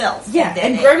to herself. Yeah,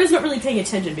 and Grover's not really paying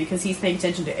attention because he's paying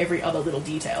attention to every other little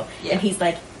detail. Yeah. And he's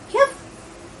like,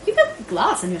 you've got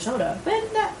glass on your shoulder, but,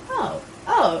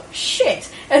 oh, shit.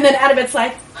 And then Annabeth's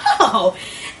like, the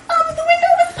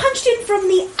window was punched in from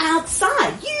the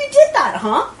outside. You did that,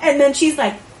 huh? And then she's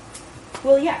like,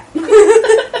 well, yeah.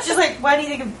 She's like, why do you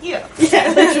think of you?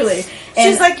 Yeah, literally.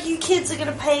 She's like, you kids are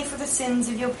going to pay for the sins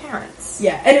of your parents.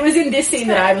 Yeah, and it was in this scene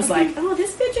that I was like, oh,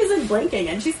 this bitch isn't blinking,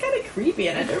 and she's kind of creepy,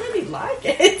 and I don't really like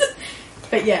it.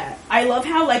 But yeah, I love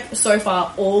how, like, so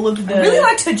far, all of the... I really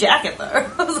liked her jacket,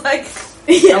 though. I was like,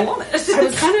 I want it. I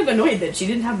was kind of annoyed that she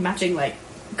didn't have matching, like...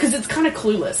 Because it's kind of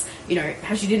clueless,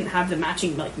 how she didn't have the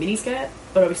matching, like, miniskirt.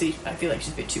 But obviously, I feel like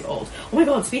she's a bit too old. Oh my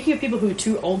god, speaking of people who are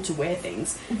too old to wear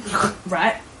things,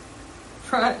 right?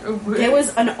 Right. There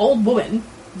was an old woman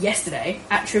yesterday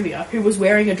at trivia who was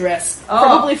wearing a dress,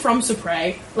 probably from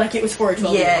Supre, like it was for a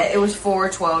 12-year-old. Yeah, it was for a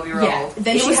 12-year-old. Yeah.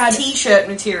 Then she had t-shirt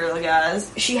material,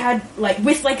 guys. She had, like,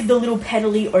 with, like, the little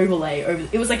pedally overlay over...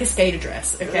 It was like a skater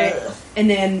dress, okay? Ugh. And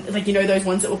then, like, those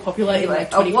ones that were popular in,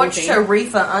 like, 2014. I watched her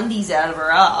reef her undies out of her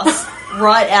ass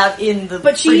right out in the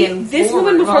But this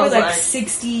woman was probably, like,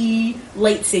 60,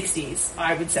 late 60s,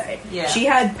 I would say. Yeah. She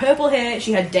had purple hair,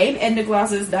 she had Dame Ender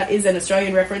glasses, that is an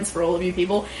Australian reference for all of you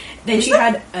people. Then she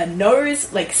had a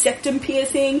nose, like, septum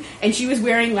piercing, and she was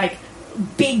wearing, like,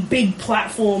 big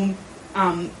platform,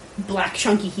 black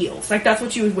chunky heels. Like, that's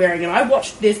what she was wearing, and I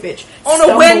watched this bitch on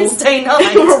a Wednesday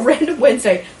night. On a random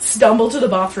Wednesday, stumble to the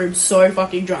bathroom so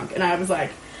fucking drunk, and I was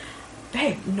like,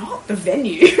 babe, not the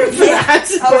venue for that.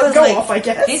 But go off, I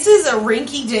guess. This is a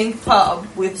rinky-dink pub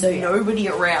with nobody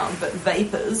around but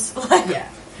vapors. Like, yeah.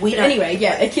 Anyway,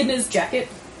 Echidna's jacket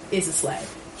is a slay.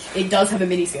 It does have a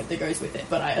miniskirt that goes with it,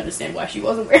 but I understand why she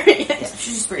wasn't wearing it. Yeah,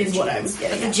 she's is what I was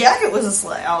getting. The jacket was a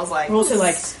slay. I was like, but also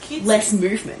like less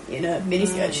movement in a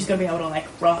miniskirt. She's gonna be able to like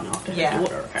run after her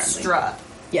daughter, apparently. Strut.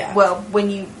 Yeah. Well, when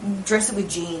you dress it with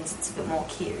jeans, it's a bit more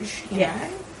cute. You know?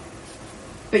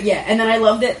 But yeah, and then I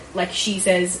love that like she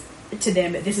says to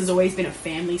them that this has always been a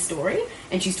family story,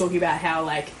 and she's talking about how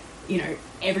like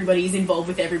everybody's involved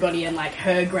with everybody, and like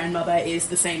her grandmother is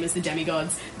the same as the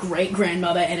demigod's great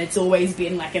grandmother, and it's always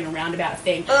been like an roundabout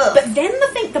thing. Ugh. But then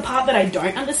the part that I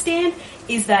don't understand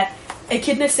is that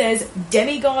Echidna says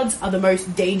demigods are the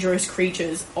most dangerous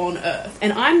creatures on Earth,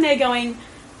 and I'm there going,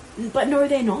 But no,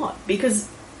 they're not, because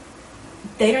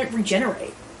they don't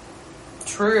regenerate.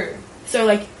 True. So,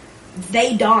 like,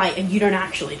 they die and you don't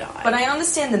actually die. But I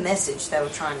understand the message they were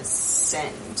trying to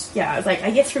send. Yeah, it's like,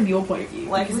 I guess from your point of view,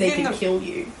 like, because they can kill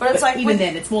you. But it's like... even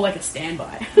then, it's more like a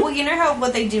standby. Well, you know how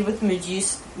what they did with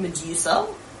Medusa?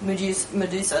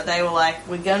 They were like,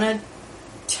 we're gonna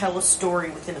tell a story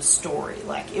within a story.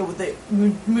 Like,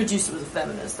 Medusa was a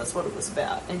feminist, that's what it was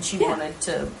about. And she wanted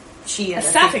to... A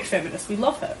sapphic feminist, we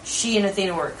love her. She and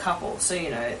Athena were a couple, so,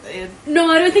 you know... No,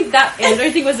 I don't think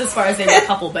it was as far as they were a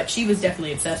couple, but she was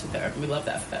definitely obsessed with her, and we love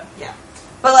that for her. Yeah.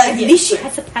 But, like... At least she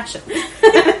has a passion.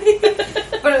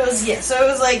 But it was, so it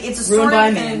was like, it's a story ruined by a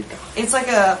within... man. It's like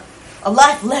a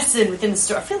life lesson within a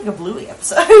story. I feel like a Bluey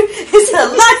episode. It's a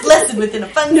life lesson within a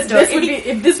fun story.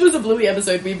 If this was a Bluey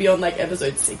episode, we'd be on, like,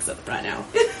 episode 6 right now.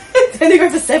 It's only go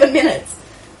for 7 minutes.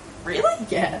 Really?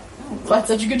 Yeah. Oh, that's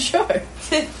such a good show.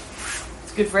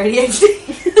 It's good for ADHD.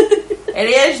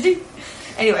 ADHD.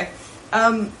 Anyway,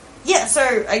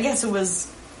 so I guess it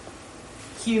was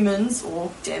humans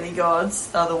or demigods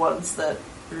are the ones that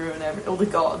ruin all the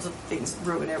gods of things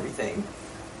ruin everything.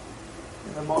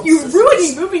 And the monsters. You're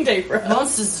ruining moving day for us.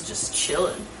 Monsters are just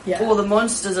chilling. Yeah. Or the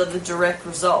monsters are the direct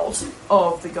result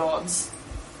of the gods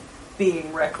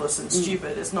being reckless and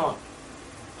stupid. It's not.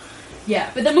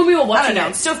 Yeah, but then when we were watching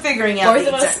I'm still figuring out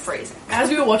the exact phrasing. As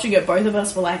we were watching it, both of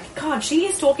us were like, God, she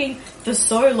is talking for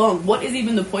so long. What is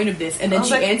even the point of this? And then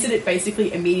she answered it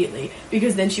basically immediately,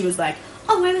 because then she was like,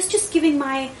 oh, I was just giving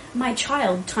my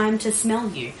child time to smell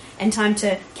you and time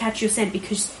to catch your scent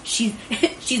because she's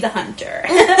a hunter.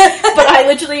 But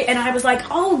I was like,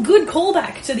 oh, good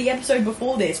callback to the episode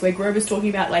before this where Grover's talking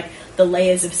about, like, the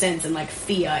layers of sense and, like,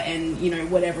 fear and, you know,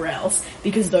 whatever else,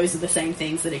 because those are the same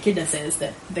things that Echidna says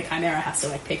that the Chimera has to,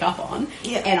 like, pick up on.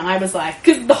 Yeah. And I was like,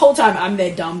 because the whole time I'm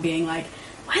there dumb being like,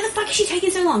 why the fuck is she taking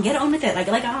so long? Get on with it.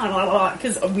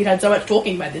 Because we'd had so much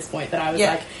talking by this point that I was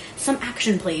like, some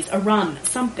action please, a run,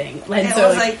 something. And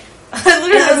so I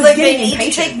literally was like, they need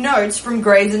to take notes from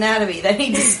Grey's Anatomy. They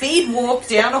need to speed walk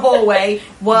down a hallway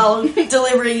while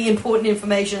delivering important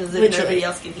information that nobody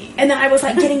else can hear. And then I was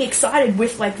like getting excited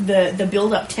with like the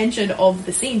build-up tension of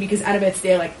the scene because Annabeth's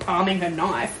there like palming her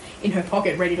knife in her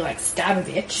pocket ready to like stab a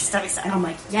bitch. Stab. And I'm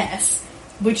like, yes.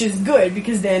 Which is good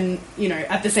because then, you know,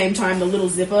 at the same time the little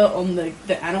zipper on the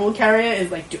animal carrier is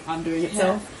like undoing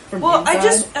itself from the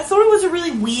inside. I thought it was a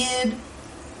really weird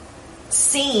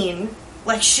scene.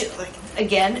 Like, shit, like,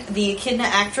 again, the Echidna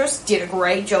actress did a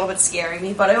great job at scaring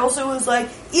me, but I also was like,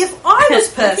 if I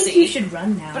was Percy... I think you should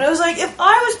run now. But I was like, if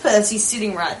I was Percy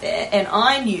sitting right there, and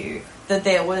I knew that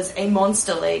there was a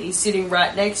monster lady sitting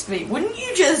right next to me, wouldn't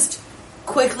you just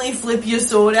quickly flip your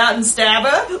sword out and stab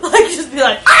her? Like, just be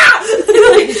like, ah!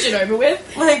 Like, this shit over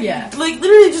with? Like, yeah. Like,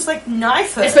 literally just, like,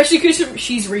 knife her. Especially because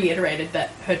she's reiterated that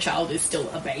her child is still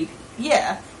a baby.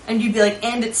 Yeah. And you'd be like,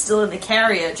 and it's still in the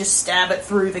carrier, just stab it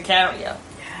through the carrier.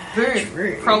 Yeah, boom.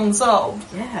 True. Problem solved.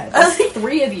 Yeah, there's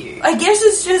 3 of you. I guess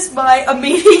it's just my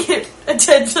immediate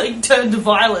attempt to like, turn to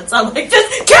violence. I'm like,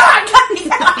 just kill attack!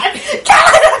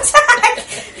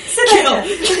 Kill!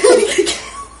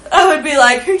 I would be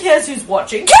like, who cares who's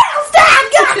watching? Kill,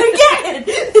 stab, go again!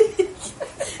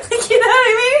 You know what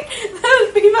I mean? That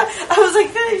would be I was like,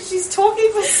 she's talking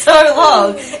for so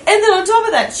long. And then on top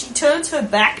of that, she turns her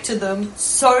back to them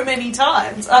so many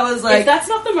times. I was like... If that's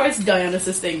not the most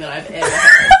Dionysus thing that I've ever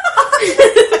heard.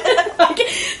 Like,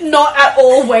 not at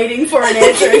all waiting for an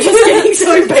answer, just getting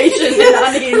so impatient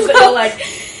and unhinged that I'm like...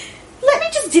 Let me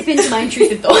just dip into my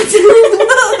intrusive thoughts.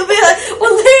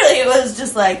 Well, literally, it was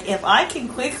just like, if I can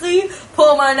quickly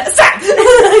pull my...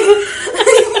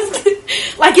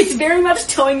 Like, it's very much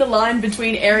towing the line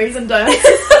between Aries and Dionysus.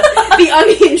 The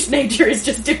unhinged nature is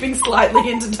just dipping slightly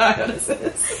into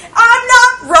Dionysus. I'm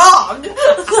not wrong!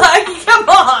 Like, come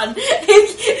on!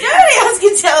 Nobody else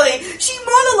can tell me. She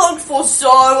monologued for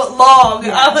so long.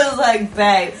 Yeah. I was like,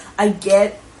 babe, I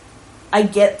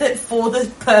get that for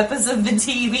the purpose of the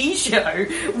TV show,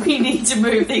 we need to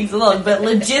move things along. But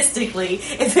logistically,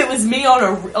 if it was me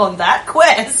on that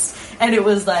quest, and it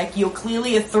was like, you're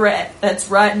clearly a threat that's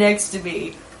right next to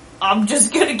me, I'm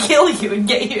just gonna kill you and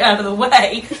get you out of the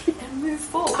way and move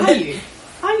forward. Are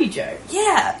you, Joe?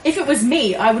 Yeah. If it was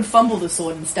me, I would fumble the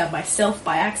sword and stab myself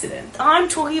by accident. I'm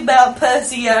talking about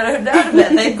Percy and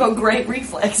Annabeth. They've got great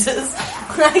reflexes.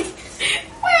 Like,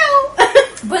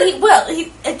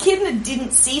 Echidna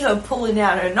didn't see her pulling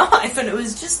out her knife, and it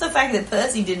was just the fact that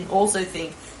Percy didn't also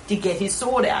think to get his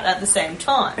sword out at the same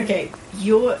time. Okay,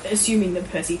 you're assuming that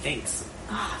Percy thinks.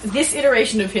 This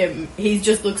iteration of him, he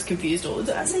just looks confused all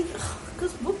the time.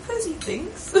 Because what Percy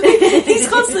thinks. He's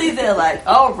constantly there like,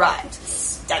 oh, right,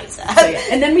 stab. So, yeah.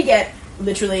 And then we get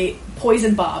literally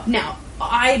poison Barb. Now,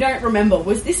 I don't remember,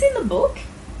 was this in the book?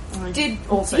 He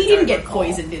didn't get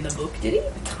poisoned in the book, did he?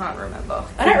 I can't remember.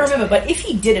 I don't remember, but if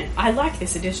he didn't, I like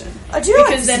this edition. I do because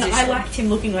like this then edition. I liked him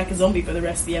looking like a zombie for the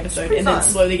rest of the episode, and fun. then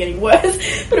slowly getting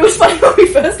worse. But it was funny when we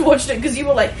first watched it because you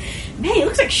were like, "Man, he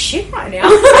looks like shit right now."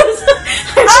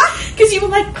 Because you were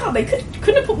like, "God, they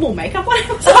couldn't have put more makeup on him."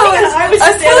 I was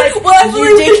just there like,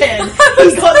 "You dickhead,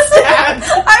 he got stabbed."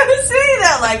 I was sitting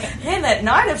there like, man, that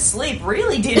night of sleep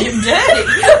really did him dirty.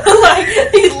 Like,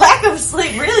 his lack of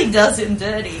sleep really does him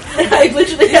dirty. I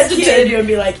literally had to turn to you and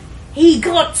be like, he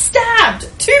got stabbed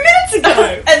 2 minutes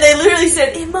ago. And they literally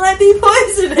said, it might be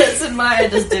poisonous, and my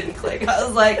head just didn't click. I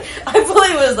was like, I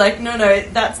fully was like, no,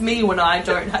 that's me when I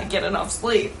don't get enough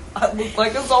sleep. I look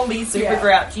like a zombie, super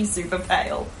grouchy, super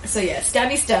pale. So yeah,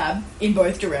 stabby stab in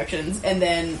both directions, and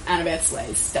then Annabeth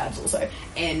slays, stabs also.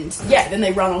 And yeah, then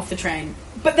they run off the train.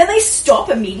 But then they stop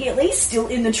immediately, still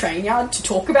in the train yard, to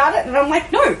talk about it, and I'm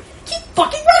like, no, keep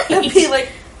fucking running! I'd be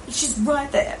like, she's right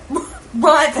there.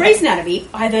 Right there. Grey's Anatomy,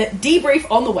 either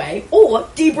debrief on the way, or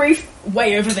debrief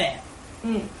way over there.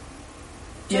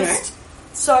 Just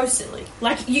so silly.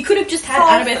 Like, you could have just had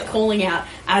Annabeth calling out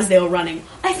as they were running,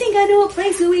 I think I know a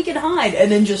place where we can hide,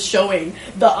 and then just showing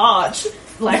the arch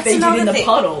like they did in the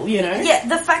puddle, you know? Yeah,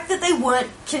 the fact that they weren't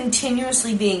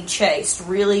continuously being chased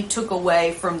really took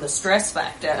away from the stress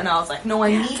factor, and I was like, no,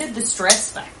 I needed the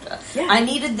stress factor. Yeah. I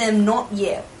needed them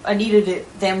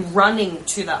them running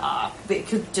to the arch,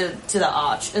 to the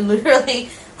arch, and literally,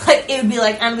 like, it would be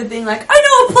like Annabeth being like, I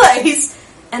know a place!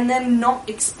 And them not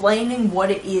explaining what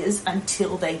it is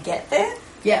until they get there.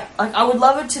 Yeah. Like, I would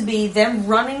love it to be them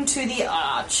running to the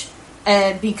arch,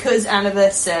 and because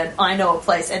Annabeth said, I know a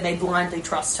place, and they blindly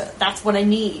trust her. That's what I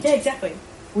need. Yeah, exactly.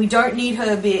 We don't need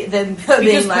her being like...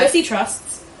 Because Percy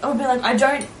trusts. I would be like,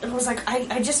 it was like,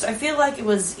 I feel like it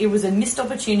was a missed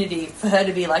opportunity for her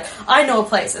to be like, I know a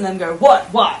place, and then go, what?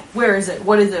 Why? Where is it?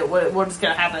 What is it? What is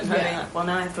going to happen? Her being like, well,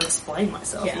 now I have to explain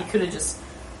myself. Yeah. You could have just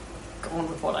gone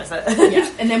with what I said. Yeah,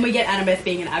 and then we get Annabeth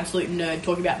being an absolute nerd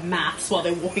talking about maths while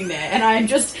they're walking there, and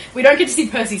we don't get to see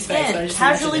Percy's face, but I just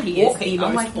casually he walking. Is the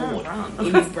most bored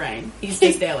in his brain. He's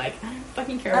just there like, I don't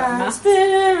fucking care about maths.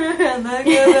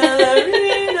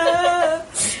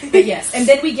 But yes, and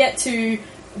then we get to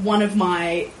one of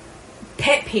my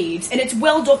pet peeves, and it's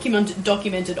well documented.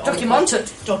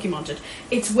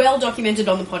 It's well documented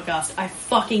on the podcast. I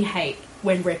fucking hate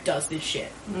when Rick does this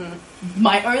shit.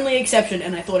 My only exception,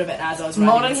 and I thought of it as I was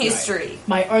writing modern history.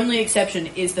 My only exception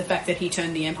is the fact that he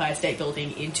turned the Empire State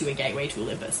Building into a gateway to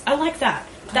Olympus. I like that.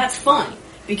 That's fine,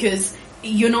 because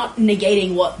you're not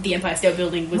negating what the Empire State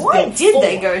Building was built for. Why did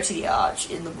they go to the arch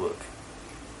in the book?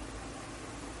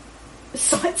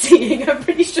 Sightseeing, I'm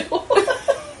pretty sure.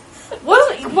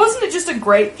 Wasn't it just a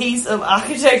great piece of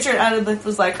architecture, and Annabeth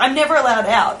was like, I'm never allowed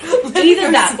out.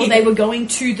 Either that, or they were going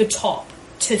to the top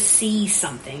to see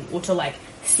something, or to, like,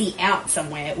 see out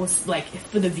somewhere. It was, like,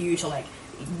 for the view to, like,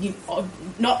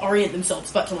 not orient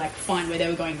themselves, but to, like, find where they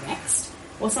were going next,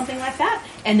 or something like that.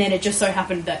 And then it just so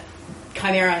happened that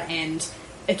Chimera and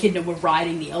Echidna were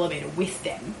riding the elevator with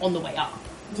them on the way up.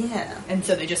 Yeah. And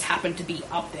so they just happened to be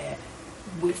up there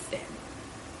with them.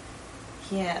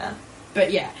 Yeah.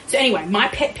 But yeah. So anyway, my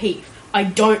pet peeve, I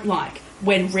don't like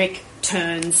when Rick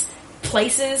turns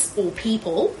places or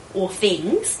people or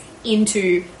things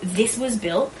into this was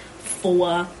built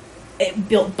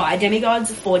by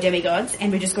demigods for demigods,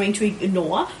 and we're just going to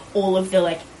ignore all of the,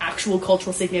 like, actual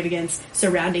cultural significance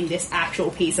surrounding this actual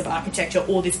piece of architecture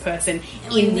or this person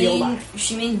in real life.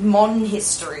 She means modern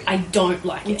history. I don't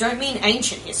like it. You don't mean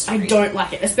ancient history. I don't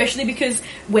like it, especially because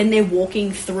when they're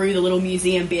walking through the little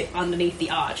museum bit underneath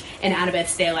the arch, and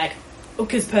Annabeth's there, like,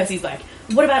 because Percy's like,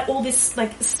 what about all this,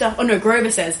 like, stuff? Oh no, Grover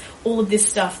says all of this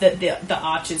stuff that the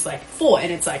arch is, like, for,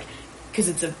 and it's like, because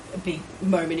it's a big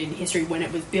moment in history when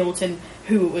it was built and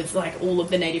who it was, like, all of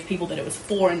the native people that it was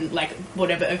for, and, like,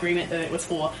 whatever agreement that it was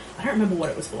for. I don't remember what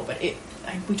it was for, but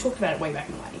we talked about it way back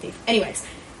in the Lightning Thief. Anyways,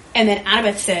 and then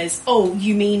Annabeth says, oh,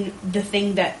 you mean the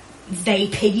thing that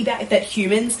that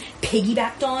humans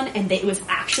piggybacked on, and it was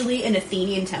actually an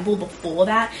Athenian temple before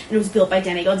that, and it was built by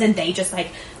demigods, and they just, like,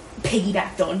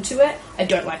 piggybacked onto it? I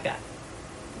don't like that.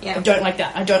 Yeah. I don't like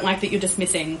that. I don't like that you're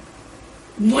dismissing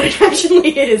what it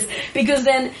actually is, because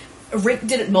then Rick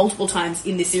did it multiple times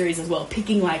in this series as well,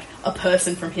 picking, like, a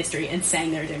person from history and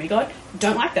saying they're a demigod.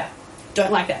 Don't like that.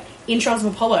 Don't like that. In Trials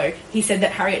of Apollo, he said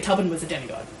that Harriet Tubman was a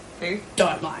demigod. Who?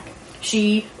 Don't like.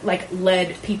 She, like,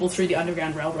 led people through the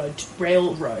Underground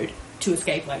Railroad to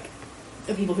escape, like,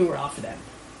 the people who were after them,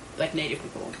 like, native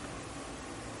people.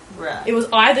 Right. It was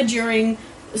either during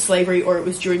slavery or it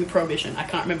was during Prohibition. I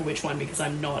can't remember which one because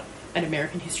I'm not an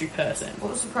American history person.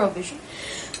 What was the prohibition?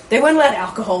 They weren't allowed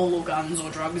alcohol or guns or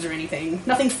drugs or anything.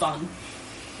 Nothing fun.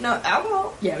 No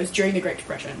alcohol? Yeah, it was during the Great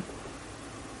Depression.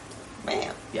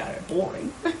 Man. Yeah,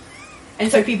 boring.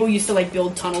 And so people used to, like,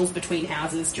 build tunnels between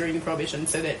houses during the Prohibition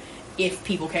so that if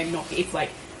people came knocking, if, like,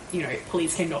 you know,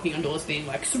 police came knocking on doors being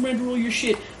like, surrender all your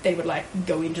shit, they would, like,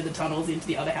 go into the tunnels, into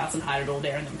the other house and hide it all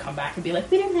there and then come back and be like,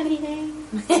 we don't have anything.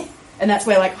 And that's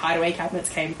where, like, hideaway cabinets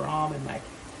came from and, like...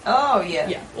 Oh, yeah.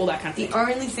 Yeah, all that kind of thing. The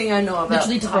only thing I know about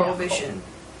Prohibition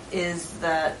is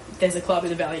that... There's a club in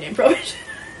the Valley named Prohibition.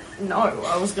 No,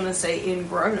 I was going to say in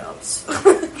Grown Ups.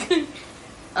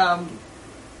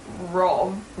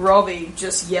 Robbie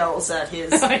just yells at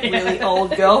his really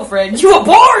old girlfriend, "You were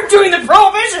born during the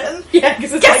Prohibition! Yeah,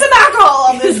 because get some alcohol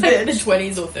on this bitch!" The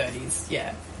 20s or 30s,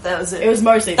 yeah. That was it. It was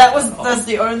mostly that's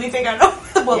the only thing I know.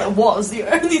 Well, yeah. It was the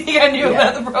only thing I knew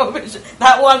about the Prohibition.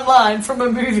 That one line from a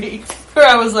movie where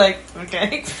I was like,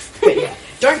 okay. But yeah,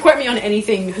 don't quote me on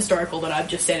anything historical that I've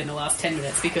just said in the last 10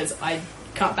 minutes because I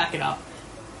can't back it up.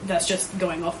 That's just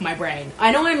going off my brain.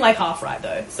 I know I'm like half right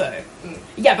though, so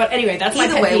yeah. But anyway, that's my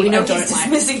pet peeve. We know I don't he's like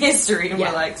dismissing history, and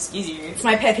we're like, excuse you. It's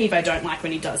my pet peeve. I don't like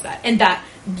when he does that, and that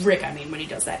Rick. I mean, when he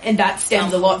does that, and that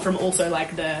stems a lot from also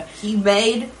like he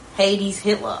made Hades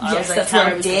Hitler. I was like,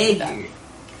 how dare you?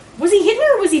 Was he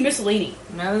Hitler or was he Mussolini?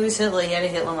 No, he was Hitler. He had a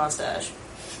Hitler mustache.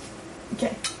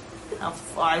 Okay.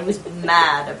 I was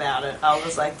mad about it. I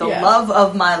was like, the love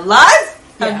of my life.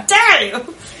 How dare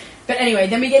you? But anyway,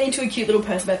 then we get into a cute little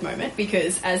Percybeth moment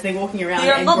because as they're walking around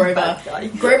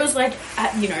and Grover's like,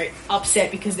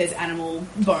 upset because there's animal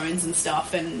bones and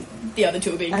stuff, and the other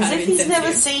two are being kind of insensitive. As if he's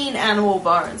never seen animal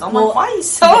bones. I'm like, why are you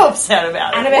so upset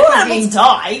about it?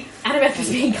 Annabeth was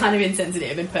being kind of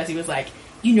insensitive, and Percy was like,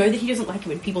 you know that he doesn't like it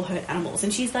when people hurt animals,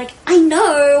 and she's like, I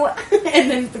know. And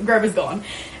then Grover's gone,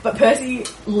 but Percy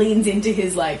leans into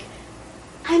his like,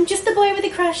 I'm just the boy with a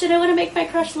crush, and I want to make my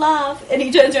crush laugh. And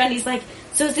he turns around and he's like,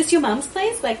 so is this your mum's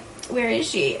place? Like, where is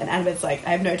she? And Annabeth's like,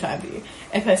 I have no time for you.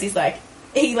 And Percy's like,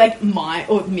 he like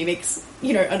mimics,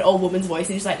 an old woman's voice,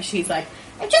 and she's like,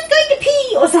 I'm just going to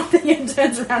pee or something, and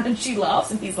turns around and she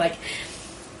laughs, and he's like,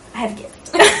 I have a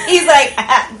gift. He's like,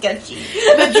 got you.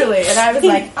 Literally. And I was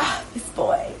like, this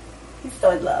boy, he's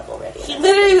so in love already. He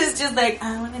literally was just like,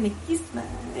 I want to make you smile.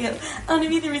 I want to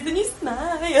be the reason you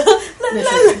smile.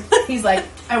 He's like,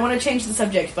 I want to change the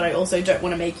subject, but I also don't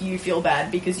want to make you feel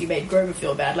bad because you made Grover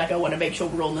feel bad. Like, I want to make sure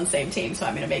we're all on the same team, so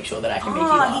I'm going to make sure that I can make you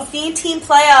laugh. He's the team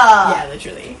player. Yeah,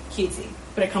 literally. Cutesy.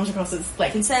 But it comes across as,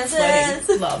 like, consensus.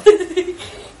 Flirting. Love.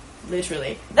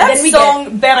 Literally. That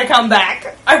song better come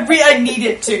back. I need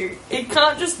it to. It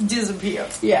can't just disappear.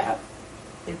 Yeah.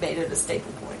 They've made it a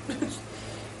staple point.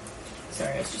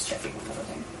 Sorry, I was just checking one other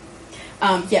thing.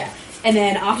 Yeah. And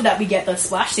then after that we get the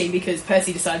splash scene because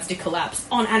Percy decides to collapse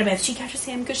on Annabeth. She catches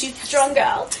him because she's a strong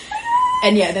girl.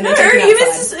 And yeah, then they take him outside. It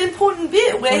was this important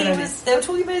bit where they were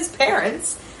talking about his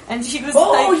parents, and she was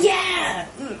yeah!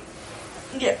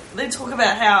 Yeah, they talk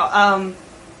about how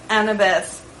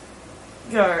Annabeth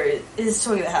is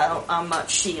talking about how much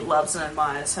she loves and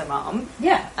admires her mum.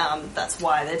 Yeah. That's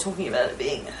why they're talking about it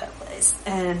being at her place.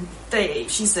 And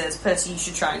she says, Percy, you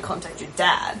should try and contact your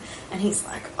dad. And he's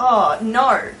like, oh,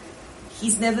 no.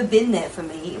 He's never been there for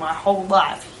me my whole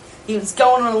life. He was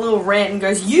going on a little rant and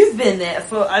goes, you've been there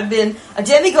I've been a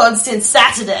demigod since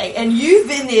Saturday, and you've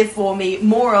been there for me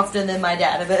more often than my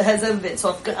dad has ever been.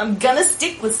 So I'm gonna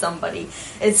stick with somebody.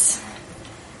 And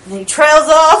he trails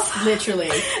off. Literally.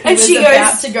 And she goes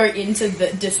about to go into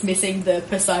dismissing the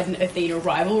Poseidon-Athena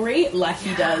rivalry like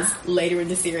he does later in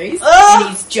the series. And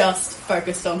he's just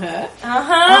focused on her.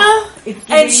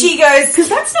 And she goes... Because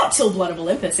that's not till Blood of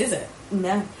Olympus, is it?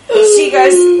 No. She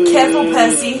goes, careful,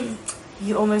 Percy.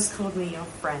 You almost called me your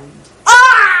friend.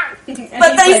 Ah! But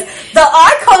the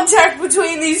eye contact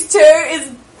between these two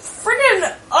is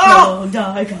friggin'... Prolonged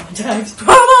eye contact.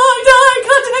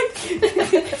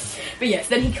 But yes,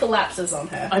 then he collapses on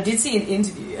her. I did see an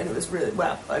interview, and it was really...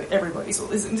 Well, everybody saw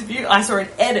this interview. I saw an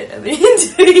edit of the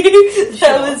interview.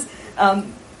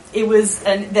 It was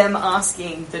them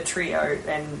asking the trio,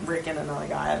 and Rick and another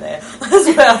guy are there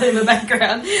as well in the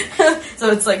background. So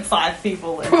it's like 5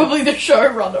 people. Probably the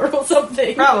showrunner or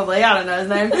something. Probably, I don't know his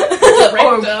name.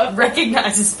 Or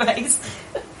recognize his face.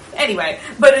 Anyway,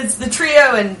 but it's the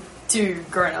trio and 2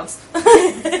 grown-ups.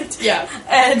 Yeah.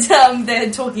 And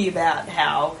they're talking about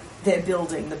how they're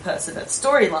building the Percybeth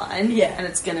storyline. Yeah. And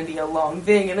it's going to be a long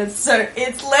thing. And it's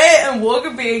Leia and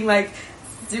Walker being like...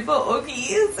 super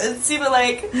ookies and super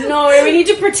like... No, we need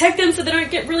to protect them so they don't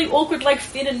get really awkward like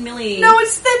Finn and Millie. No,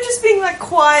 it's them just being like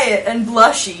quiet and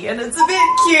blushy, and it's a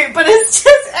bit cute, but it's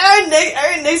just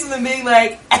Aaron next to them being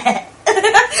like...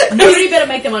 Nobody better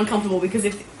make them uncomfortable, because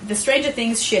if the Stranger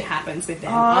Things shit happens with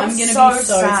them, I'm gonna be so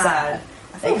sad.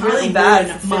 I feel really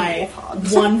bad. My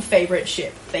one favourite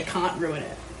ship. They can't ruin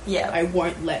it. Yeah. I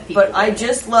won't let people. But I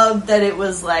just loved that it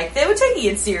was like, they were taking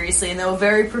it seriously and they were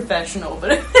very professional,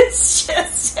 but it was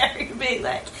just Harry being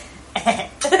like,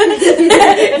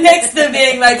 next to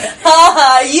being like,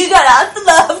 haha, you got out the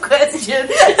love question.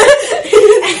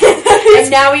 And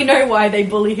now we know why they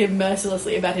bully him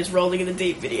mercilessly about his Rolling in the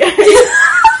Deep video.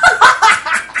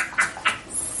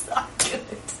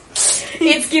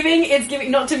 It's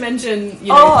giving, not to mention,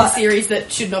 the series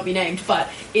that should not be named, but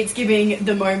it's giving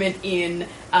the moment in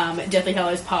Deathly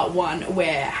Hallows Part 1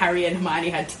 where Harry and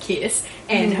Hermione had to kiss,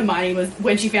 and Hermione was,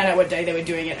 when she found out what day they were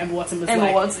doing it, Emma Watson was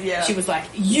she was like,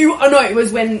 it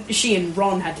was when she and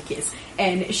Ron had to kiss,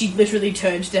 and she literally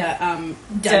turned to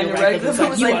Daniel Radcliffe and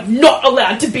was like, you are not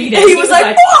allowed to be there. And he was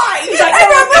like, why? He's like, I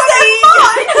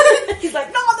represent mine. He's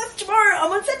like, no, that's tomorrow,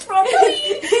 I'm on set tomorrow.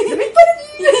 Let me put it.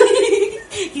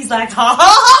 He's like, ha ha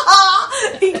ha ha!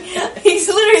 He's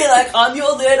literally like, I'm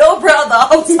your little brother,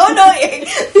 I'm so annoying.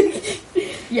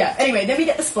 Yeah, anyway, then we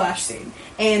get the splash scene.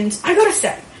 And I gotta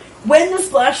say, when the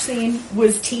splash scene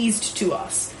was teased to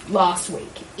us last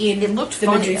week in the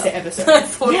Medusa episode,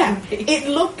 it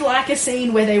looked like a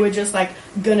scene where they were just like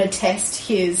gonna test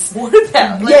his water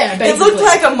power. Basically. It looked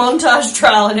like a montage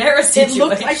trial and error situation. It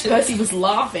looked like Percy was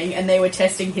laughing and they were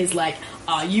testing his like,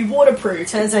 are you waterproof?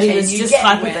 Turns out he was just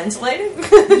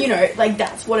hyperventilating. Like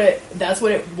that's what it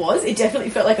was. It definitely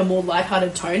felt like a more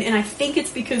lighthearted tone, and I think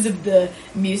it's because of the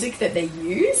music that they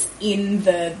use in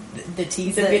the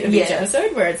teaser bit of each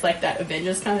episode, where it's like that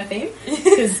Avengers kind of theme.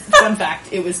 Because fun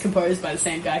fact, it was composed by the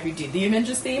same guy who did the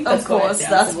Avengers theme. Of course,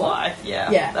 that's why.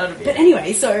 Yeah. But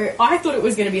anyway, so I thought it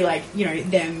was going to be like,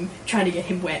 them trying to get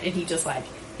him wet, and he's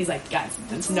like, guys,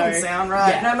 there's no sound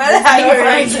right. No matter how you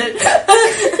phrase it.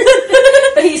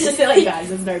 But he's just like, guys,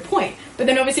 there's no point. But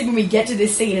then obviously when we get to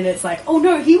this scene and it's like, oh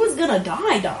no, he was gonna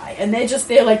die, and they're just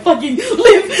there like, fucking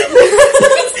live.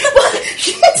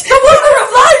 Shit, the water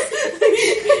of life.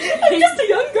 I'm just a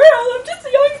young girl. I'm just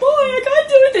a young boy. I can't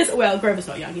do this. Well, Grover's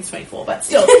not young. He's 24, but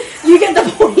still, you get the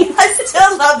point. I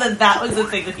still love that was the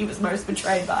thing that he was most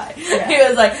betrayed by. Yeah. He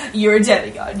was like, you're a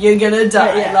demigod. You're gonna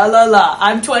die. La la la.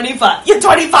 I'm 25. You're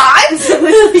 25? So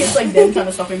literally it's like them trying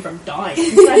to stop him from dying.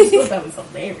 So I just thought that was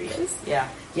hilarious. Yeah.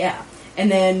 Yeah.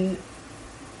 And then,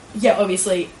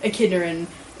 obviously, Echidna and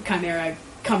Chimera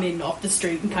come in off the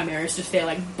street, and Chimera's just there,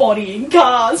 like, bodying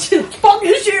cars. She's like, fuck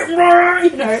this shit,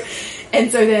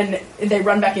 And so then they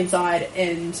run back inside,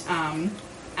 and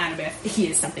Annabeth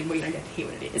hears something. We don't get to hear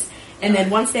what it is. And then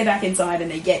once they're back inside and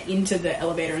they get into the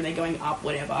elevator and they're going up,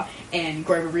 whatever, and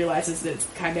Grover realizes that it's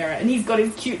Chimera, and he's got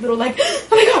his cute little, like, oh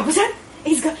my god, was that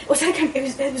it was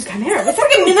Chimera. It's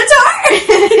fucking Minotaur!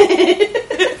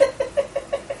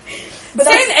 But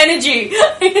same energy.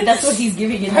 That's what he's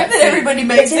giving in. I hope that everybody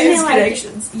makes those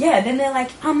connections. Yeah, then they're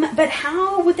like, but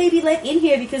how would they be let in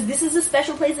here? Because this is a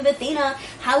special place of Athena.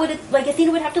 How would it, like,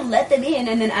 Athena would have to let them in?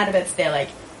 And then Annabeth's there like,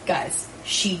 guys,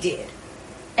 she did.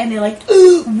 And they're like,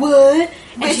 what?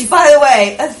 And which, by the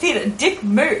way, Athena, dick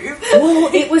move.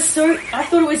 Well, it was so, I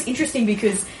thought it was interesting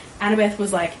because Annabeth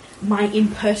was like, my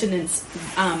impertinence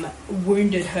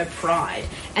wounded her pride.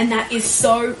 And that is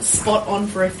so spot on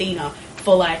for Athena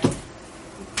for like,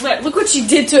 look what she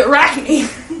did to Arachne.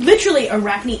 Literally,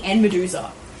 Arachne and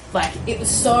Medusa. Like, it was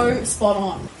so spot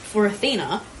on for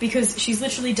Athena because she's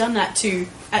literally done that to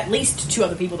at least two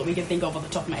other people that we can think of off the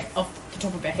top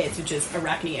of our heads, which is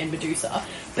Arachne and Medusa.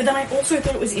 But then I also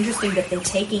thought it was interesting that they're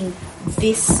taking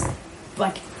this,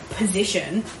 like,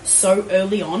 position so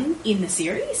early on in the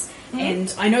series. Mm-hmm.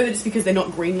 And I know that it's because they're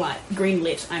not greenlit,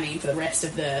 for the rest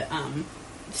of the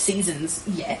seasons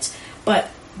yet. But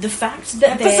the fact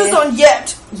that emphasis on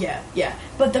yet. Yeah.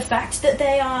 But the fact that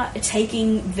they are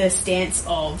taking the stance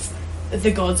of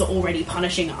the gods are already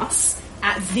punishing us,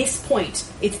 at this point,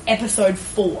 it's episode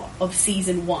 4 of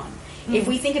season 1. Mm. If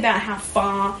we think about how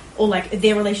far, or like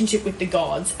their relationship with the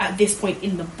gods at this point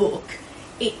in the book,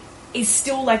 it is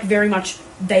still like very much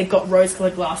they've got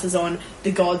rose-colored glasses on,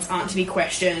 the gods aren't to be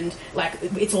questioned, like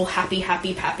it's all happy,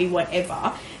 pappy,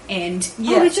 whatever. And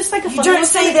it's just like a fun. You don't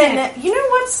say that. You know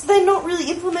what? They're not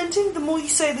really implementing. The more you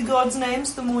say the gods'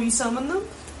 names, the more you summon them.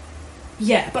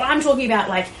 Yeah, but I'm talking about,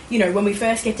 like, when we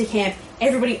first get to camp,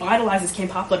 everybody idolizes Camp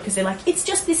Half-Blood because they're like, it's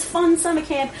just this fun summer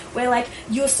camp where, like,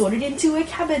 you're sorted into a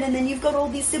cabin and then you've got all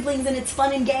these siblings and it's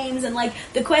fun and games and, like,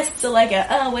 the quests are like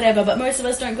whatever, but most of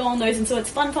us don't go on those and so it's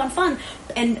fun.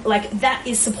 And, like, that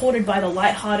is supported by the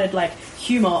lighthearted, like,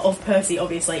 humour of Percy,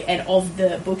 obviously, and of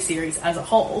the book series as a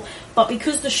whole. But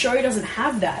because the show doesn't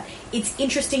have that, it's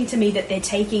interesting to me that they're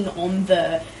taking on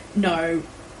the no,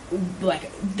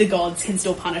 like, the gods can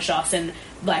still punish us, and,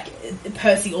 like,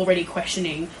 Percy already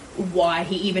questioning why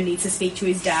he even needs to speak to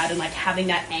his dad and, like, having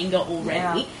that anger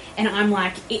already. Yeah. And I'm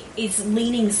like, it's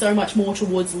leaning so much more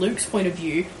towards Luke's point of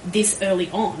view this early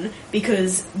on,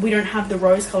 because we don't have the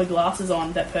rose-coloured glasses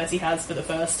on that Percy has for the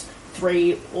first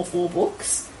 3 or 4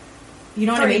 books. You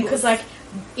know what I mean? Because, like,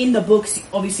 in the books,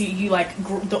 obviously, you, like,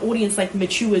 the audience, like,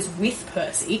 matures with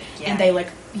Percy, and they, like,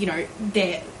 you know,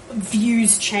 their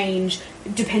views change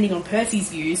depending on Percy's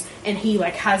views, and he,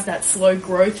 like, has that slow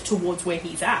growth towards where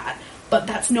he's at. But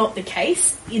that's not the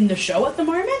case in the show at the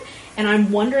moment, and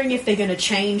I'm wondering if they're going to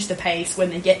change the pace when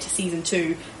they get to season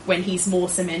 2, when he's more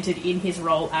cemented in his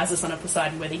role as a son of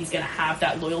Poseidon, whether he's going to have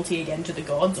that loyalty again to the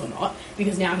gods or not,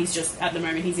 because now he's just, at the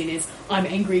moment, he's in his, I'm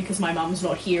angry because my mum's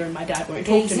not here and my dad won't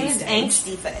talk to me stage. He's in his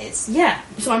angsty phase. Yeah,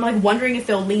 so I'm, like, wondering if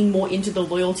they'll lean more into the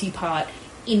loyalty part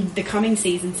in the coming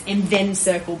seasons, and then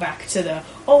circle back to the,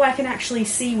 I can actually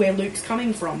see where Luke's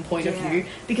coming from point of view,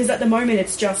 because at the moment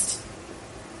it's just,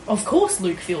 of course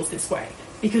Luke feels this way,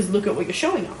 because look at what you're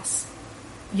showing us,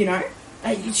 you know?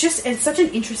 It's such an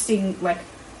interesting, like,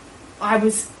 I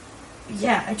just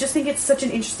think it's such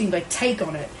an interesting, like, take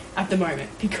on it at the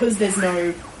moment, because there's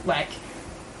no, like,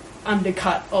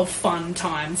 undercut of fun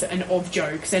times and of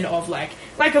jokes and of, like,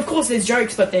 of course there's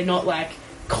jokes, but they're not, like,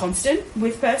 constant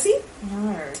with Percy.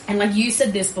 No. And, like, you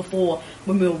said this before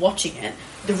when we were watching it,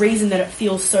 the reason that it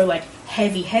feels so, like,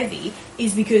 heavy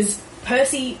is because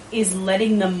Percy is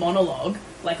letting them monologue,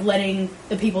 like, letting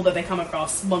the people that they come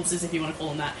across, monsters if you want to call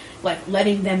them that, like,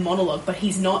 letting them monologue, but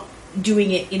he's not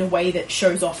doing it in a way that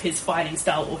shows off his fighting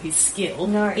style or his skill.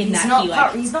 No, he's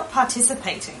not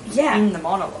participating in the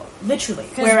monologue. Literally.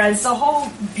 Whereas the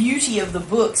whole beauty of the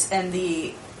books and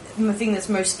the thing that's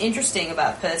most interesting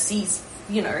about Percy's,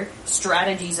 you know,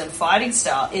 strategies and fighting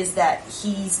style is that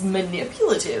he's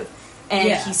manipulative and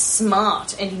he's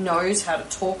smart and he knows how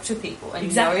to talk to people and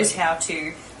he knows how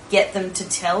to get them to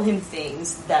tell him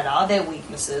things that are their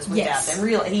weaknesses without them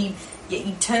realizing.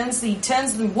 He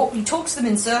talks them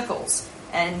in circles,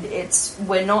 and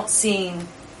we're not seeing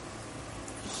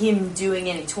him doing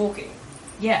any talking.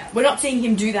 Yeah, we're not seeing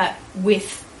him do that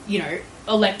with, you know,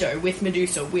 Alecto, with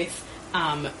Medusa, with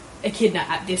Echidna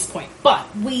at this point.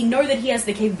 But we know that he has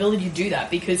the capability to do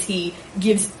that because he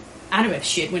gives Annabeth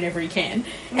shit whenever he can.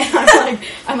 And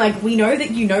I'm like, we know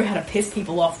that you know how to piss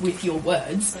people off with your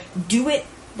words. Do it,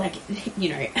 like, you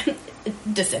know,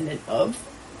 descendant of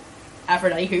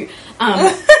Aphrodite,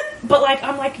 but, like,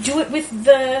 I'm like, do it with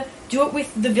the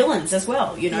villains as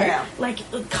well, you know? Yeah. Like,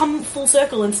 come full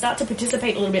circle and start to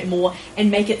participate a little bit more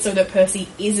and make it so that Percy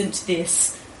isn't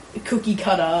this cookie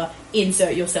cutter,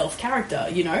 insert yourself character,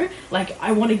 you know? Like,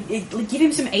 I want to give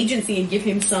him some agency and give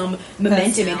him some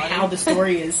momentum in how the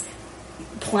story is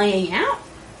playing out.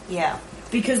 Yeah.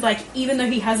 Because, like, even though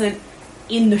he hasn't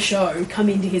in the show come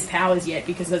into his powers yet,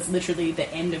 because that's literally the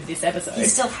end of this episode, he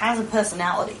still has a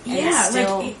personality.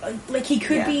 Yeah, like he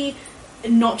could be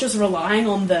not just relying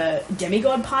on the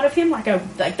demigod part of him, like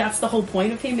that's the whole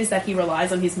point of him, is that he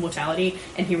relies on his mortality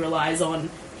and he relies on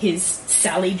his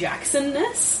Sally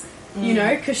Jackson-ness, you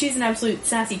know, because she's an absolute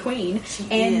sassy queen. She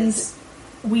and is.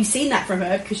 We've seen that from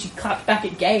her because she clapped back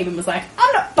at Gabe and was like,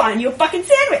 I'm not buying you a fucking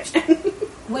sandwich.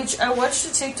 Which I watched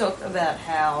a TikTok about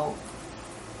how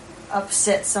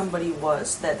upset somebody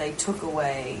was that they took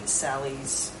away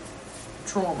Sally's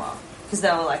trauma, because they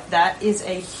were like, that is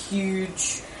a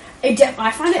huge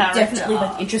I find it definitely,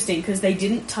 like, interesting, because they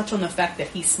didn't touch on the fact that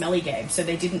he's Smelly Gabe, so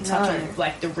they didn't touch on,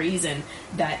 like, the reason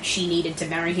that she needed to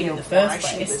marry him in the first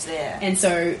place. She was there. And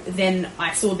so then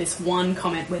I saw this one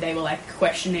comment where they were, like,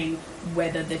 questioning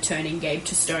whether the turning Gabe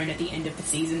to stone at the end of the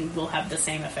season will have the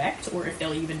same effect, or if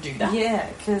they'll even do that. Yeah,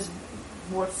 because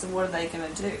what are they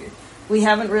going to do? We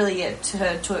haven't really yet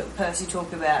heard Percy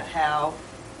talk about how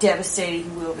devastated he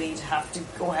will be to have to,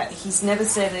 or he's never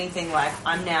said anything like,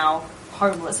 I'm now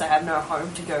homeless, I have no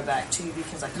home to go back to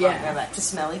because I can't go back to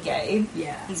Smelly Gabe.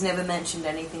 Yeah. He's never mentioned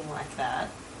anything like that.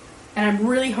 And I'm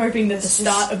really hoping that the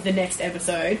start of the next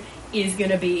episode is going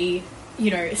to be,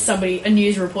 you know, a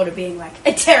news reporter being like,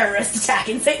 a terrorist attack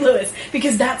in St. Louis,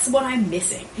 because that's what I'm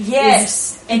missing.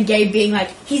 Yes. And Gabe being like,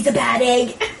 he's a bad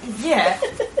egg. Yeah.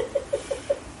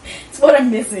 It's what I'm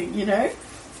missing, you know?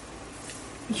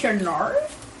 You're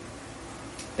narv?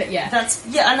 But yeah.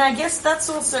 And I guess that's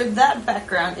also, that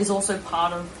background is also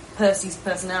part of Percy's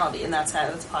personality, and that's how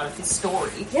it's part of his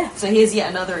story. Yeah. So here's yet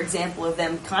another example of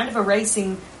them kind of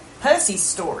erasing Percy's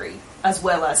story as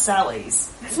well as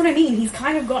Sally's. That's what I mean. He's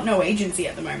kind of got no agency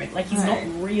at the moment. Like, he's not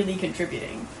really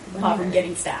contributing, apart from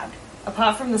getting stabbed.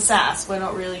 apart from the sass, we're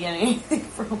not really getting anything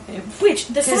from him. Which,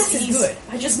 the sass is good.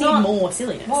 I just need more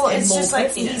silliness. Well, and it's more just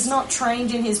like, perciness. he's not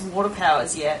trained in his water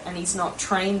powers yet, and he's not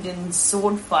trained in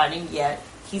sword fighting yet.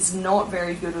 He's not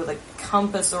very good with a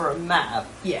compass or a map.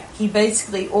 Yeah. He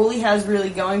basically, all he has really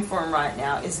going for him right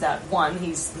now is that, one,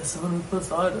 he's the son of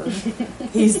Poseidon.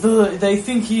 They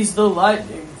think he's the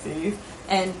lightning thief.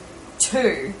 And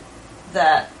two,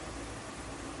 that...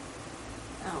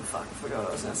 Oh, fuck, I forgot what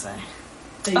I was going to say.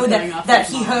 That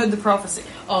he heard the prophecy.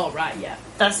 Oh, right, yeah.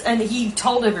 And he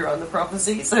told everyone the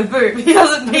prophecy, so boom, he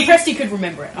doesn't need... I'm impressed he could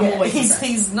remember it. I'm always impressed.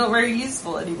 He's not very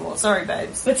useful anymore. Sorry,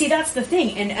 babes. But see, that's the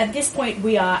thing, and at this point,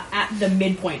 we are at the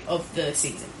midpoint of the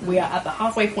season. We are at the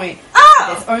halfway point.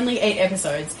 There's only 8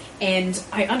 episodes, and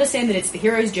I understand that it's the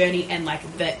hero's journey, and, like,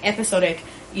 the episodic,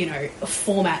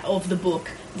 format of the book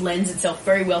lends itself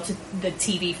very well to the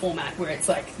TV format, where it's,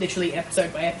 like, literally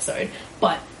episode by episode,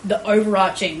 but the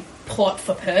overarching plot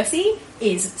for Percy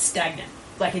is stagnant.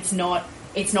 Like, it's not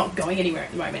going anywhere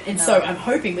at the moment. And so I'm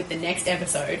hoping with the next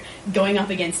episode, going up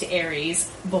against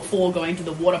Ares before going to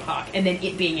the water park, and then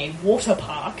it being a water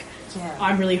park,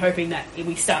 I'm really hoping that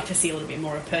we start to see a little bit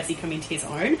more of Percy come into his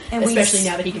own, and especially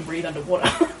now that he can breathe underwater.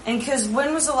 And because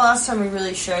when was the last time we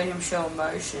really showed him show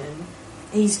emotion?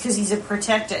 Because he's a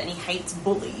protector and he hates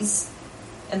bullies.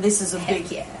 And this is a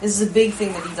big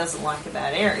thing that he doesn't like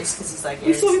about Ares, because he's like,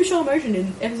 we saw him show emotion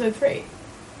in episode 3.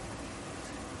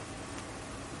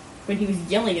 When he was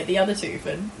yelling at the other two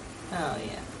for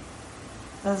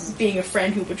being a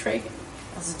friend who'll betray him.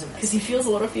 Because he feels a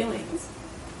lot of feelings.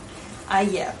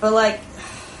 Yeah, but like...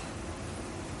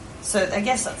 So I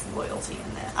guess that's loyalty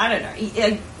in there. I don't know.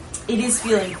 It is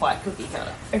feeling quite cookie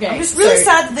cutter. Okay, I'm just really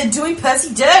sad that they're doing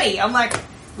Percy dirty. I'm like,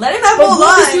 let him have more lines.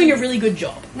 Walker's doing a really good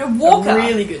job. No, Walker. A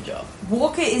really good job.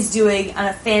 Walker is doing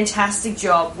a fantastic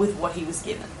job with what he was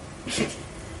given.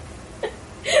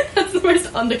 That's the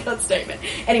most undercut statement.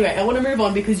 Anyway, I want to move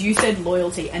on because you said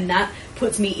loyalty, and that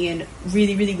puts me in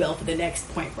really, really well for the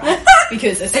next point, right?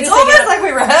 Because as soon it's as almost like we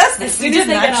rehearsed this. As soon as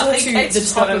they get up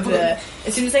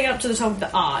to the top of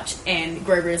the arch, and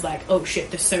Grover is like, "Oh shit,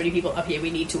 there's so many people up here.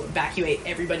 We need to evacuate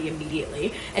everybody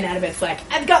immediately." And Annabeth's like,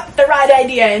 "I've got the right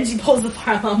idea," and she pulls the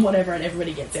fire alarm, whatever, and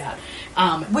everybody gets out.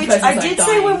 Which I did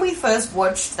say when we first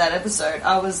watched that episode,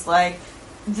 I was like,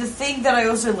 the thing that I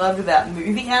also loved about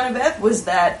movie Annabeth was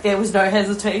that there was no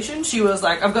hesitation. She was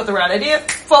like, I've got the right idea,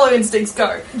 follow instincts,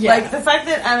 go. Yeah. Like, the fact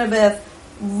that Annabeth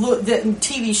looked at the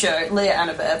TV show, Leah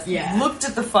Annabeth, looked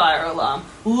at the fire alarm,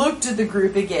 looked at the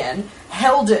group again,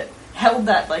 held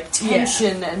that, like,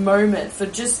 tension and moment for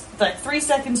just, like, 3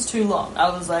 seconds too long. I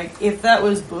was like, if that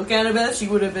was book Annabeth, she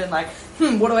would have been like,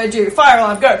 what do I do? Fire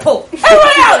alarm, go, pull. Everyone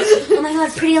out! Oh my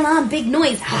god, pretty alarm, big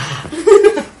noise.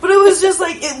 But it was just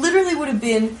like, it literally would have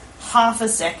been half a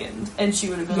second, and she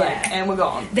would have been like, and we're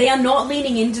gone. They are not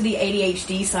leaning into the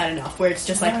ADHD side enough, where it's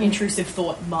just like, intrusive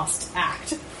thought must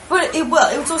act. But it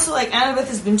was also like, Annabeth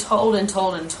has been told and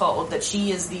told and told that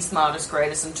she is the smartest,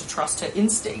 greatest, and to trust her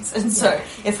instincts. And so,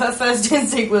 if her first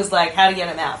instinct was like, how to get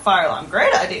him out, fire alarm,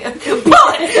 great idea.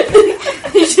 But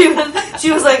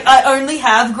she was like, I only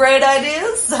have great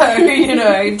ideas, so,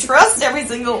 trust every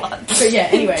single one. But yeah,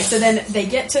 anyway, so then they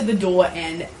get to the door,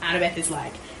 and Annabeth is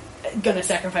like, gonna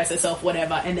sacrifice herself,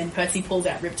 whatever, and then Percy pulls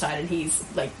out Riptide, and he's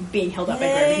like being held up by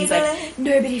Grover, and he's like,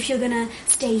 no, but if you're gonna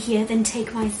stay here, then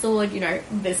take my sword,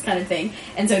 this kind of thing.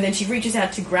 And so then she reaches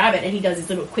out to grab it, and he does his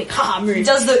little quick move. He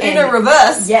does the inner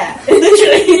reverse. Yeah,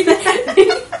 literally.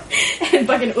 And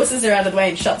fucking usses her out of the way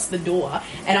and shuts the door.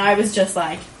 And I was just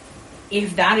like,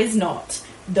 if that is not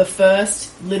the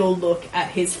first little look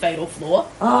at his fatal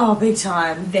flaw, big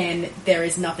time, then there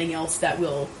is nothing else that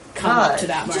will come up to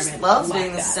that moment. He just loves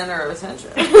being the center of attention.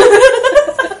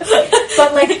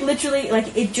 But, like, literally,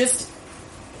 like, it just...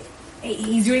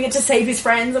 He's doing it to save his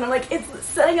friends, and I'm like, it's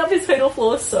setting up his fatal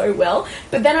flaw so well.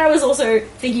 But then I was also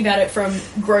thinking about it from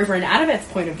Grover and Annabeth's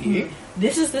point of view.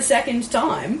 This is the second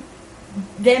time,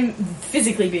 them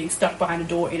physically being stuck behind a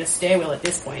door in a stairwell at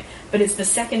this point, but it's the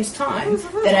second time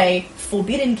that a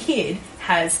forbidden kid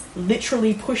has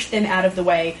literally pushed them out of the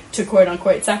way to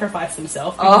quote-unquote sacrifice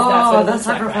themselves, because that's what it looks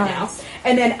like right now.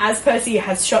 And then as Percy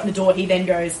has shut the door, he then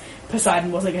goes,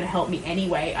 Poseidon wasn't going to help me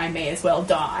anyway, I may as well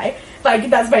die. Like,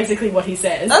 that's basically what he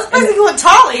says. That's basically what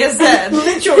Talia said.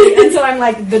 Literally. And so I'm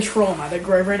like, the trauma that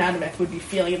Grover and Annabeth would be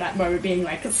feeling in that moment, being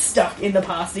like stuck in the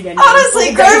past again.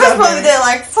 Honestly, Grover's probably there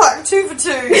like, fuck, 2 for 2.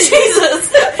 Jesus.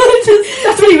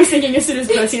 That's what he was thinking as soon as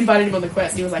Percy invited him on the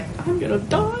quest. He was like, I'm going to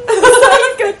die.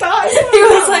 I'm going to die. He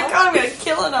was like, oh, I'm going to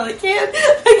kill another kid.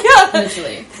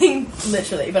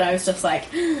 Literally. But I was just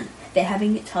like, they're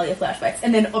having Talia flashbacks.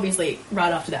 And then obviously,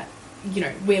 right after that,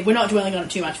 we're not dwelling on it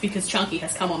too much because Chunky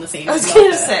has come on the scene. I was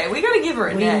going to say, we got to give her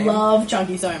a name. We love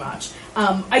Chunky so much.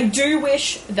 I do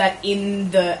wish that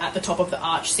at the top of the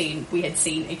arch scene, we had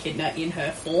seen Echidna in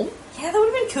her form. Yeah, that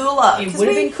would have been cooler. It would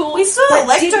have been cool. We saw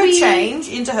Electro change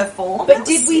into her form. But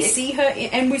did we see her...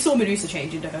 and we saw Medusa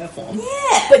change into her form.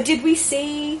 Yeah. But did we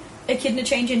see Echidna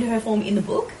change into her form in the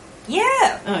book?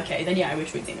 Yeah. Okay, then I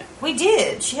wish we'd seen it. We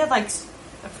did. She had, I'm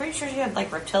pretty sure she had,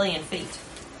 reptilian feet.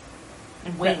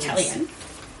 And wings. Reptilian?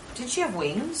 Did she have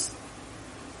wings?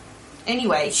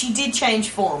 Anyway, she did change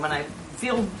form, and I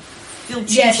feel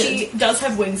cheated. Yeah, she does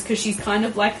have wings, because she's kind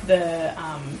of like the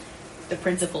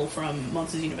principal from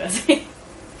Monsters University.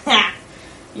 Ha!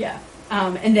 Yeah.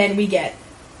 And then we get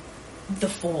the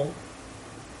fall.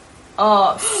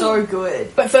 Oh, so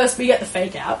good. But first we get the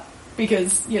fake out,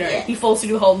 because, he falls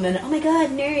through the hole and then, oh my god,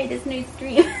 nerd, there's no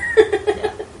stream.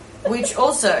 Yeah. Which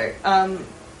also,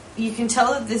 you can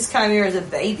tell that this Chimera is a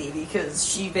baby because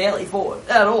she barely fought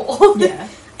at all. Yeah.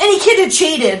 Any kid had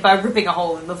cheated by ripping a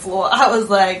hole in the floor. I was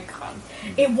like...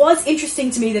 It was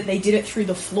interesting to me that they did it through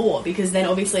the floor, because then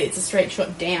obviously it's a straight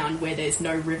shot down where there's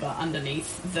no river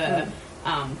underneath the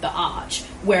arch.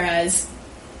 Whereas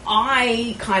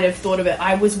I kind of thought of it,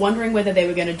 I was wondering whether they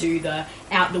were going to do the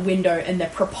out the window and the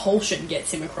propulsion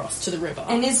gets him across to the river.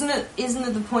 And isn't it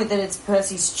the point that it's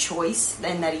Percy's choice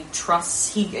and that he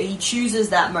trusts, he chooses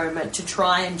that moment to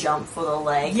try and jump for the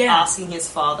leg, asking his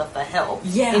father for help,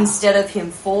 instead of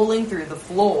him falling through the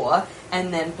floor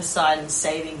and then Poseidon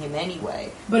saving him anyway.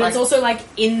 But it's also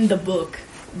in the book,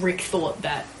 Rick thought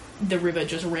that the river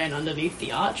just ran underneath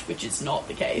the arch, which is not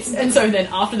the case. And so then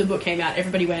after the book came out,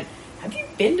 everybody went, have you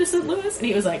been to St. Louis? And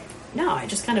he was like, no, I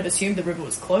just kind of assumed the river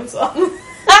was closer.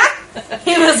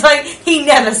 He was like, he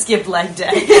never skipped leg day.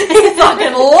 He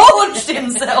fucking launched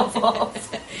himself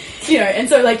off. And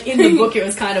so in the book it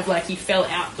was kind of like he fell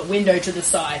out the window to the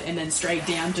side and then straight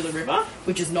down to the river,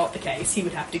 which is not the case. He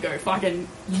would have to go fucking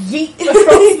yeet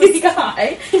across the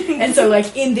sky. And so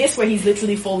in this where he's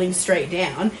literally falling straight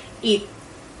down, it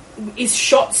is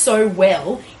shot so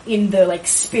well in the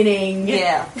spinning,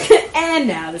 and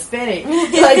now the spinning,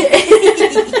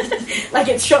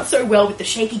 it's shot so well with the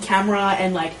shaky camera,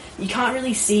 and you can't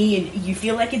really see, and you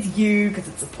feel like it's you because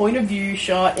it's a point of view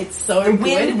shot. It's so the good.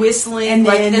 Wind whistling, and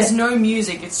then there's no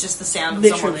music. It's just the sound of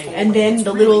someone falling. And then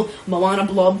the little Moana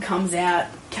blob comes out,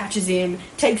 catches him,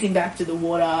 takes him back to the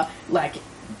water.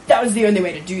 That was the only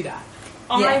way to do that.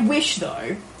 Yeah. I wish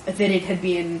though that it had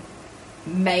been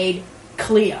made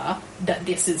clear that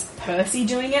this is Percy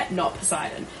doing it, not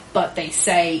Poseidon. But they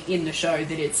say in the show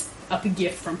that it's a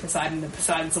gift from Poseidon, that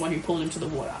Poseidon's the one who pulled him to the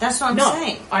water. That's what I'm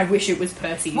saying. I wish it was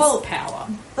Percy's power.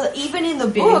 But even in the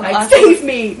book... save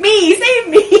me! Save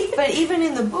me! But even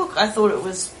in the book, I thought it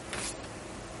was...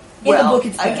 In the book,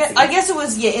 it's Percy. I guess it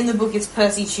was, in the book, it's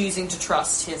Percy choosing to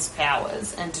trust his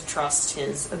powers and to trust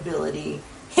his ability.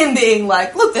 Him being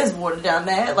like, look, there's water down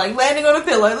there. Landing on a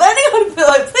pillow.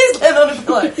 Please land on a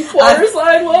pillow. Water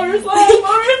slide.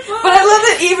 But I love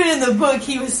that even in the book,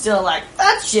 he was still like,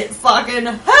 that shit fucking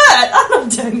hurt. I'm not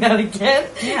doing that again.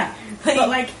 Yeah.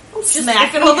 But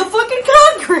smacking on the fucking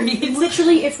concrete.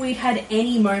 Literally, if we'd had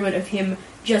any moment of him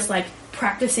just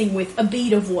practicing with a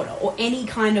bead of water or any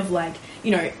kind of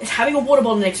having a water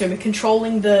bottle next to him and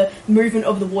controlling the movement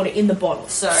of the water in the bottle.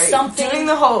 So, doing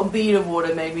the whole bead of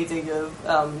water made me think of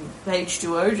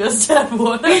H2O, just add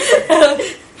water.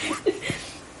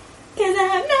 Cause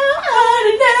I'm no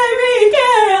ordinary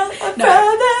girl, I'm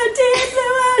from the deep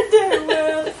blue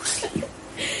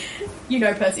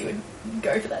underworld. Percy would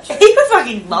go for that show. He would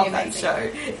fucking love that show.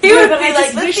 He would be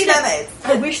like, let's be mermaids.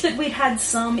 I wish that we'd had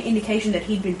some indication that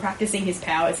he'd been practicing his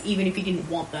powers, even if he didn't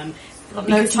want them.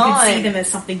 Because you could see them as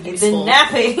something useful. He's been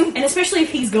napping. And especially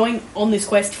if he's going on this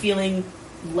quest feeling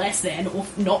less than, or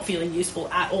not feeling useful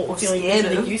at all, or feeling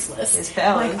really useless. His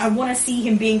powers. I want to see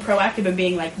him being proactive and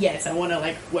being like, yes, I want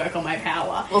to work on my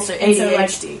power. Also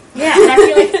ADHD. And I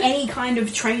feel like any kind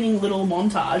of training little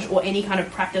montage or any kind of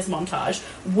practice montage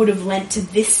would have lent to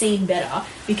this scene better,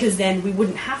 because then we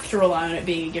wouldn't have to rely on it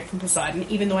being a gift from Poseidon,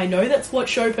 even though I know that's what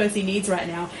show Percy needs right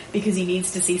now, because he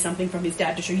needs to see something from his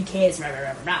dad to show he cares.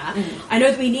 I know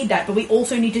that we need that, but we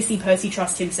also need to see Percy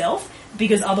trust himself,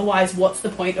 because otherwise what's the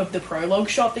point of the prologue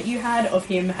shot that you had of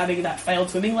him having that failed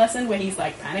swimming lesson where he's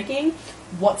panicking?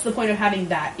 What's the point of having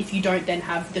that if you don't then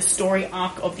have the story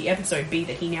arc of the episode be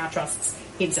that he now trusts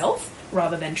himself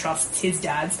rather than trusts his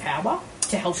dad's power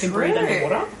to help him breathe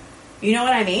underwater? You know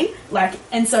what I mean?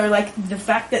 And so the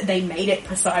fact that they made it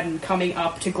Poseidon coming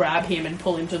up to grab him and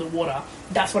pull him to the water,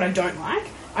 that's what I don't like.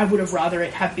 I would have rather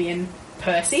it have been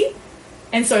Percy.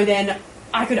 And so then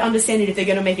I could understand it if they're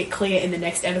going to make it clear in the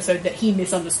next episode that he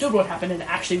misunderstood what happened and it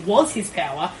actually was his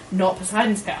power, not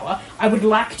Poseidon's power. I would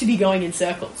like to be going in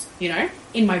circles, you know,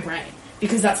 in my brain.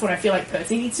 Because that's what I feel like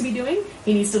Percy needs to be doing.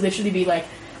 He needs to literally be like,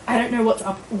 I don't know what's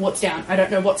up, what's down, I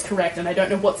don't know what's correct, and I don't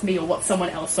know what's me or what's someone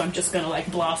else, so I'm just going to,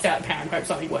 like, blast out power and hope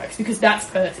something works. Because that's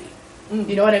Percy.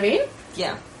 You know what I mean?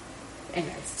 Yeah.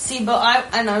 Anyways. See, but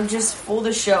I'm just, for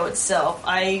the show itself,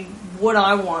 what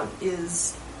I want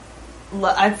is,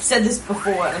 I've said this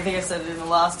before, and I think I said it in the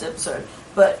last episode,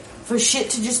 but for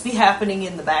shit to just be happening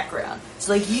in the background.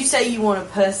 So, like, you say you want a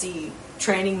Percy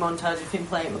training montage of him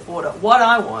playing with water. What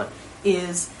I want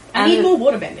is... I need more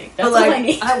waterbending. That's all I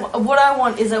need. What I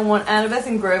want Annabeth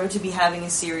and Grover to be having a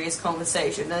serious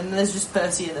conversation, and there's just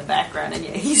Percy in the background, and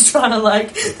yeah, he's trying to,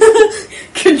 like,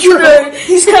 control.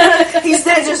 He's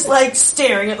there just, like,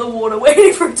 staring at the water,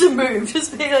 waiting for it to move.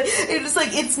 Just being like,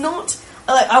 it's not...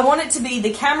 Like, I want it to be,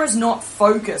 the camera's not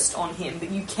focused on him,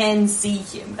 but you can see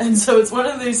him. And so it's one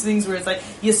of those things where it's like,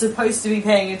 you're supposed to be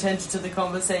paying attention to the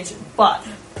conversation, but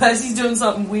Percy's doing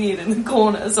something weird in the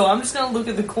corner, so I'm just going to look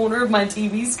at the corner of my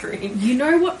TV screen. You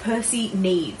know what Percy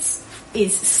needs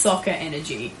is soccer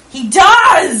energy. He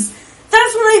does!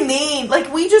 That's what I mean.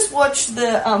 Like, we just watched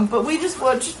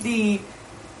the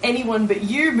Anyone But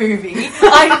You movie.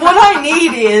 What I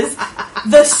need is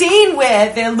the scene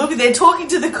where they're talking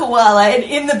to the koala, and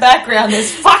in the background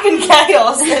there's fucking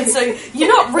chaos, and so you're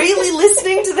not really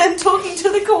listening to them talking to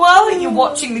the koala, you're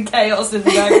watching the chaos in the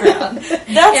background. That's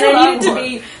and what I need it to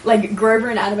be like Grover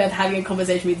and Annabeth having a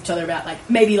conversation with each other about, like,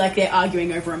 maybe like they're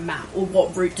arguing over a map or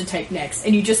what route to take next,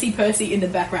 and you just see Percy in the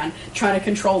background trying to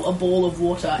control a ball of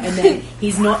water, and then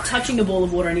he's not touching a ball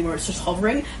of water anymore, it's just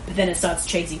hovering, but then it starts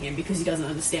chasing him because he doesn't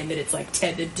understand that it's, like,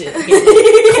 tethered to him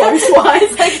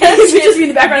close-wise. Like, he just be in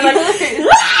the background, like,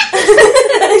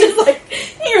 just like,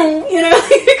 you know,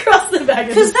 like, across the back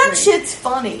of the because that screen. shit's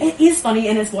funny. It is funny,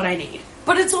 and it's what I need.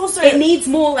 But it's also... It needs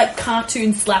more, like,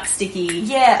 cartoon slapsticky...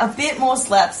 Yeah, a bit more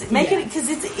slapstick. Make it... Because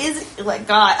it is... Like,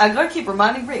 I gotta keep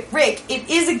reminding Rick, it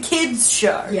is a kid's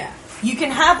show. Yeah. You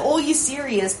can have all your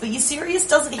serious, but your serious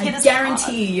doesn't hit as hard. I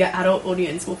guarantee your adult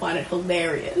audience will find it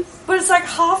hilarious. But it's like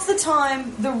half the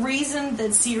time, the reason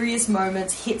that serious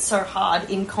moments hit so hard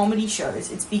in comedy shows,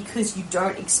 it's because you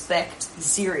don't expect the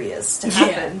serious to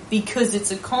happen because it's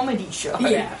a comedy show.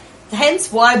 Yeah.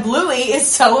 Hence why Bluey is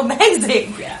so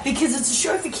amazing. Yeah. Because it's a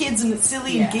show for kids and it's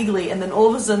silly and giggly, and then all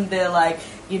of a sudden they're like,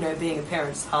 you know, being a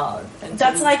parent's hard. And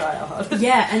that's like, try hard.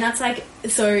 Yeah, and that's like,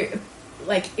 so...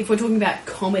 Like, if we're talking about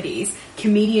comedies,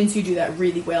 comedians who do that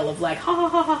really well of, like, ha ha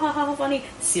ha ha ha ha, funny,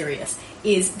 serious,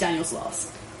 is Daniel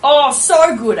Sloss. Oh,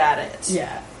 so good at it.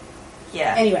 Yeah.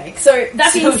 Yeah. Anyway, so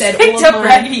that being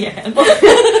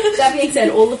said,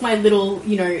 all of my little,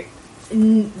 you know,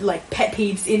 like, pet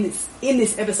peeves in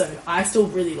this episode, I still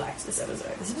really liked this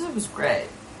episode. This episode was great.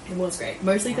 It was great.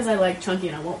 Mostly because I like Chunky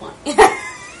and I want one.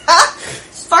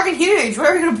 It's fucking huge.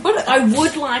 Where are we going to put it? I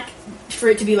would like for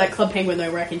it to be like Club Penguin,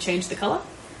 though, where I can change the colour.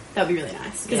 That would be really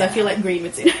nice. Because I feel like green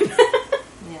would suit him.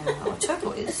 Oh,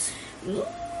 turquoise.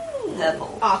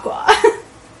 Purple. Aqua.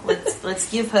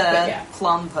 Let's give her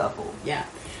plum purple. Yeah.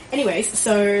 Anyways,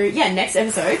 so, yeah, next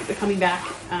episode, we're coming back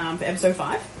for episode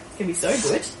 5. It's going to be so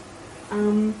good. I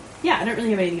don't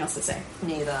really have anything else to say.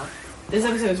 Neither. This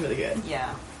episode was really good.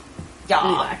 Yeah.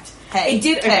 Really liked. Hey, it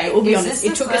did, okay, we'll be honest,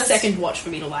 it took first... a second watch for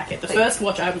me to like it. The first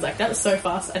watch, I was like, that was so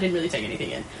fast, I didn't really take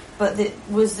anything in. But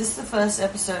was this the first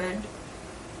episode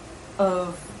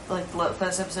of, like,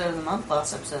 first episode of the month,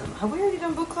 last episode of the month? Have we already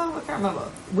done book club? I can't remember.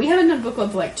 We haven't done book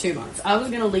club for, like, 2 months. I was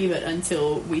going to leave it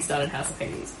until we started House of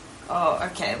Hades. Oh,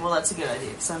 okay, well, that's a good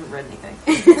idea, because I haven't read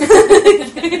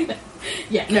anything.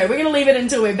 Yeah, no, we're going to leave it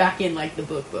until we're back in, like, the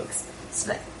books.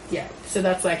 So, yeah, so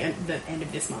that's, like, the end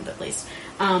of this month, at least.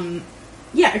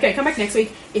 Yeah, okay, come back next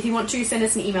week. If you want to send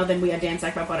us an email, then we are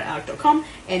dansnackbarpod@outlook.com.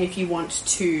 And if you want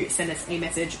to send us a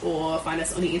message or find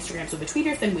us on the Instagrams or the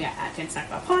Twitters, then we are at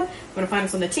dansnackbarpod. If you want to find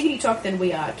us on the Tickety Talk, then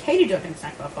we are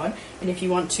katie.dansnackbarpod. And if you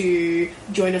want to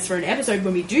join us for an episode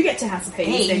when we do get to House of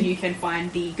Hades, then you can find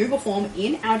the Google form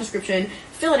in our description.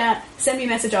 Fill it out. Send me a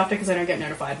message after because I don't get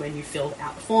notified when you filled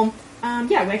out the form.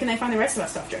 Where can they find the rest of our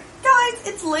stuff, Joe? Guys,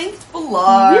 it's linked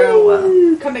below.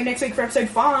 Woo! Come back next week for episode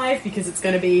 5 because it's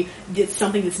going to be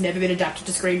something that's never been adapted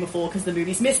to screen before because the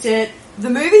movies missed it.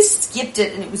 The movies skipped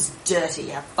it and it was dirty.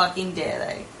 How fucking dare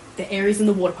they? The Aries in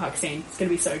the water park scene. It's going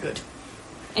to be so good.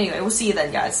 Anyway, we'll see you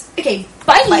then, guys. Okay,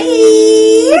 bye! Bye!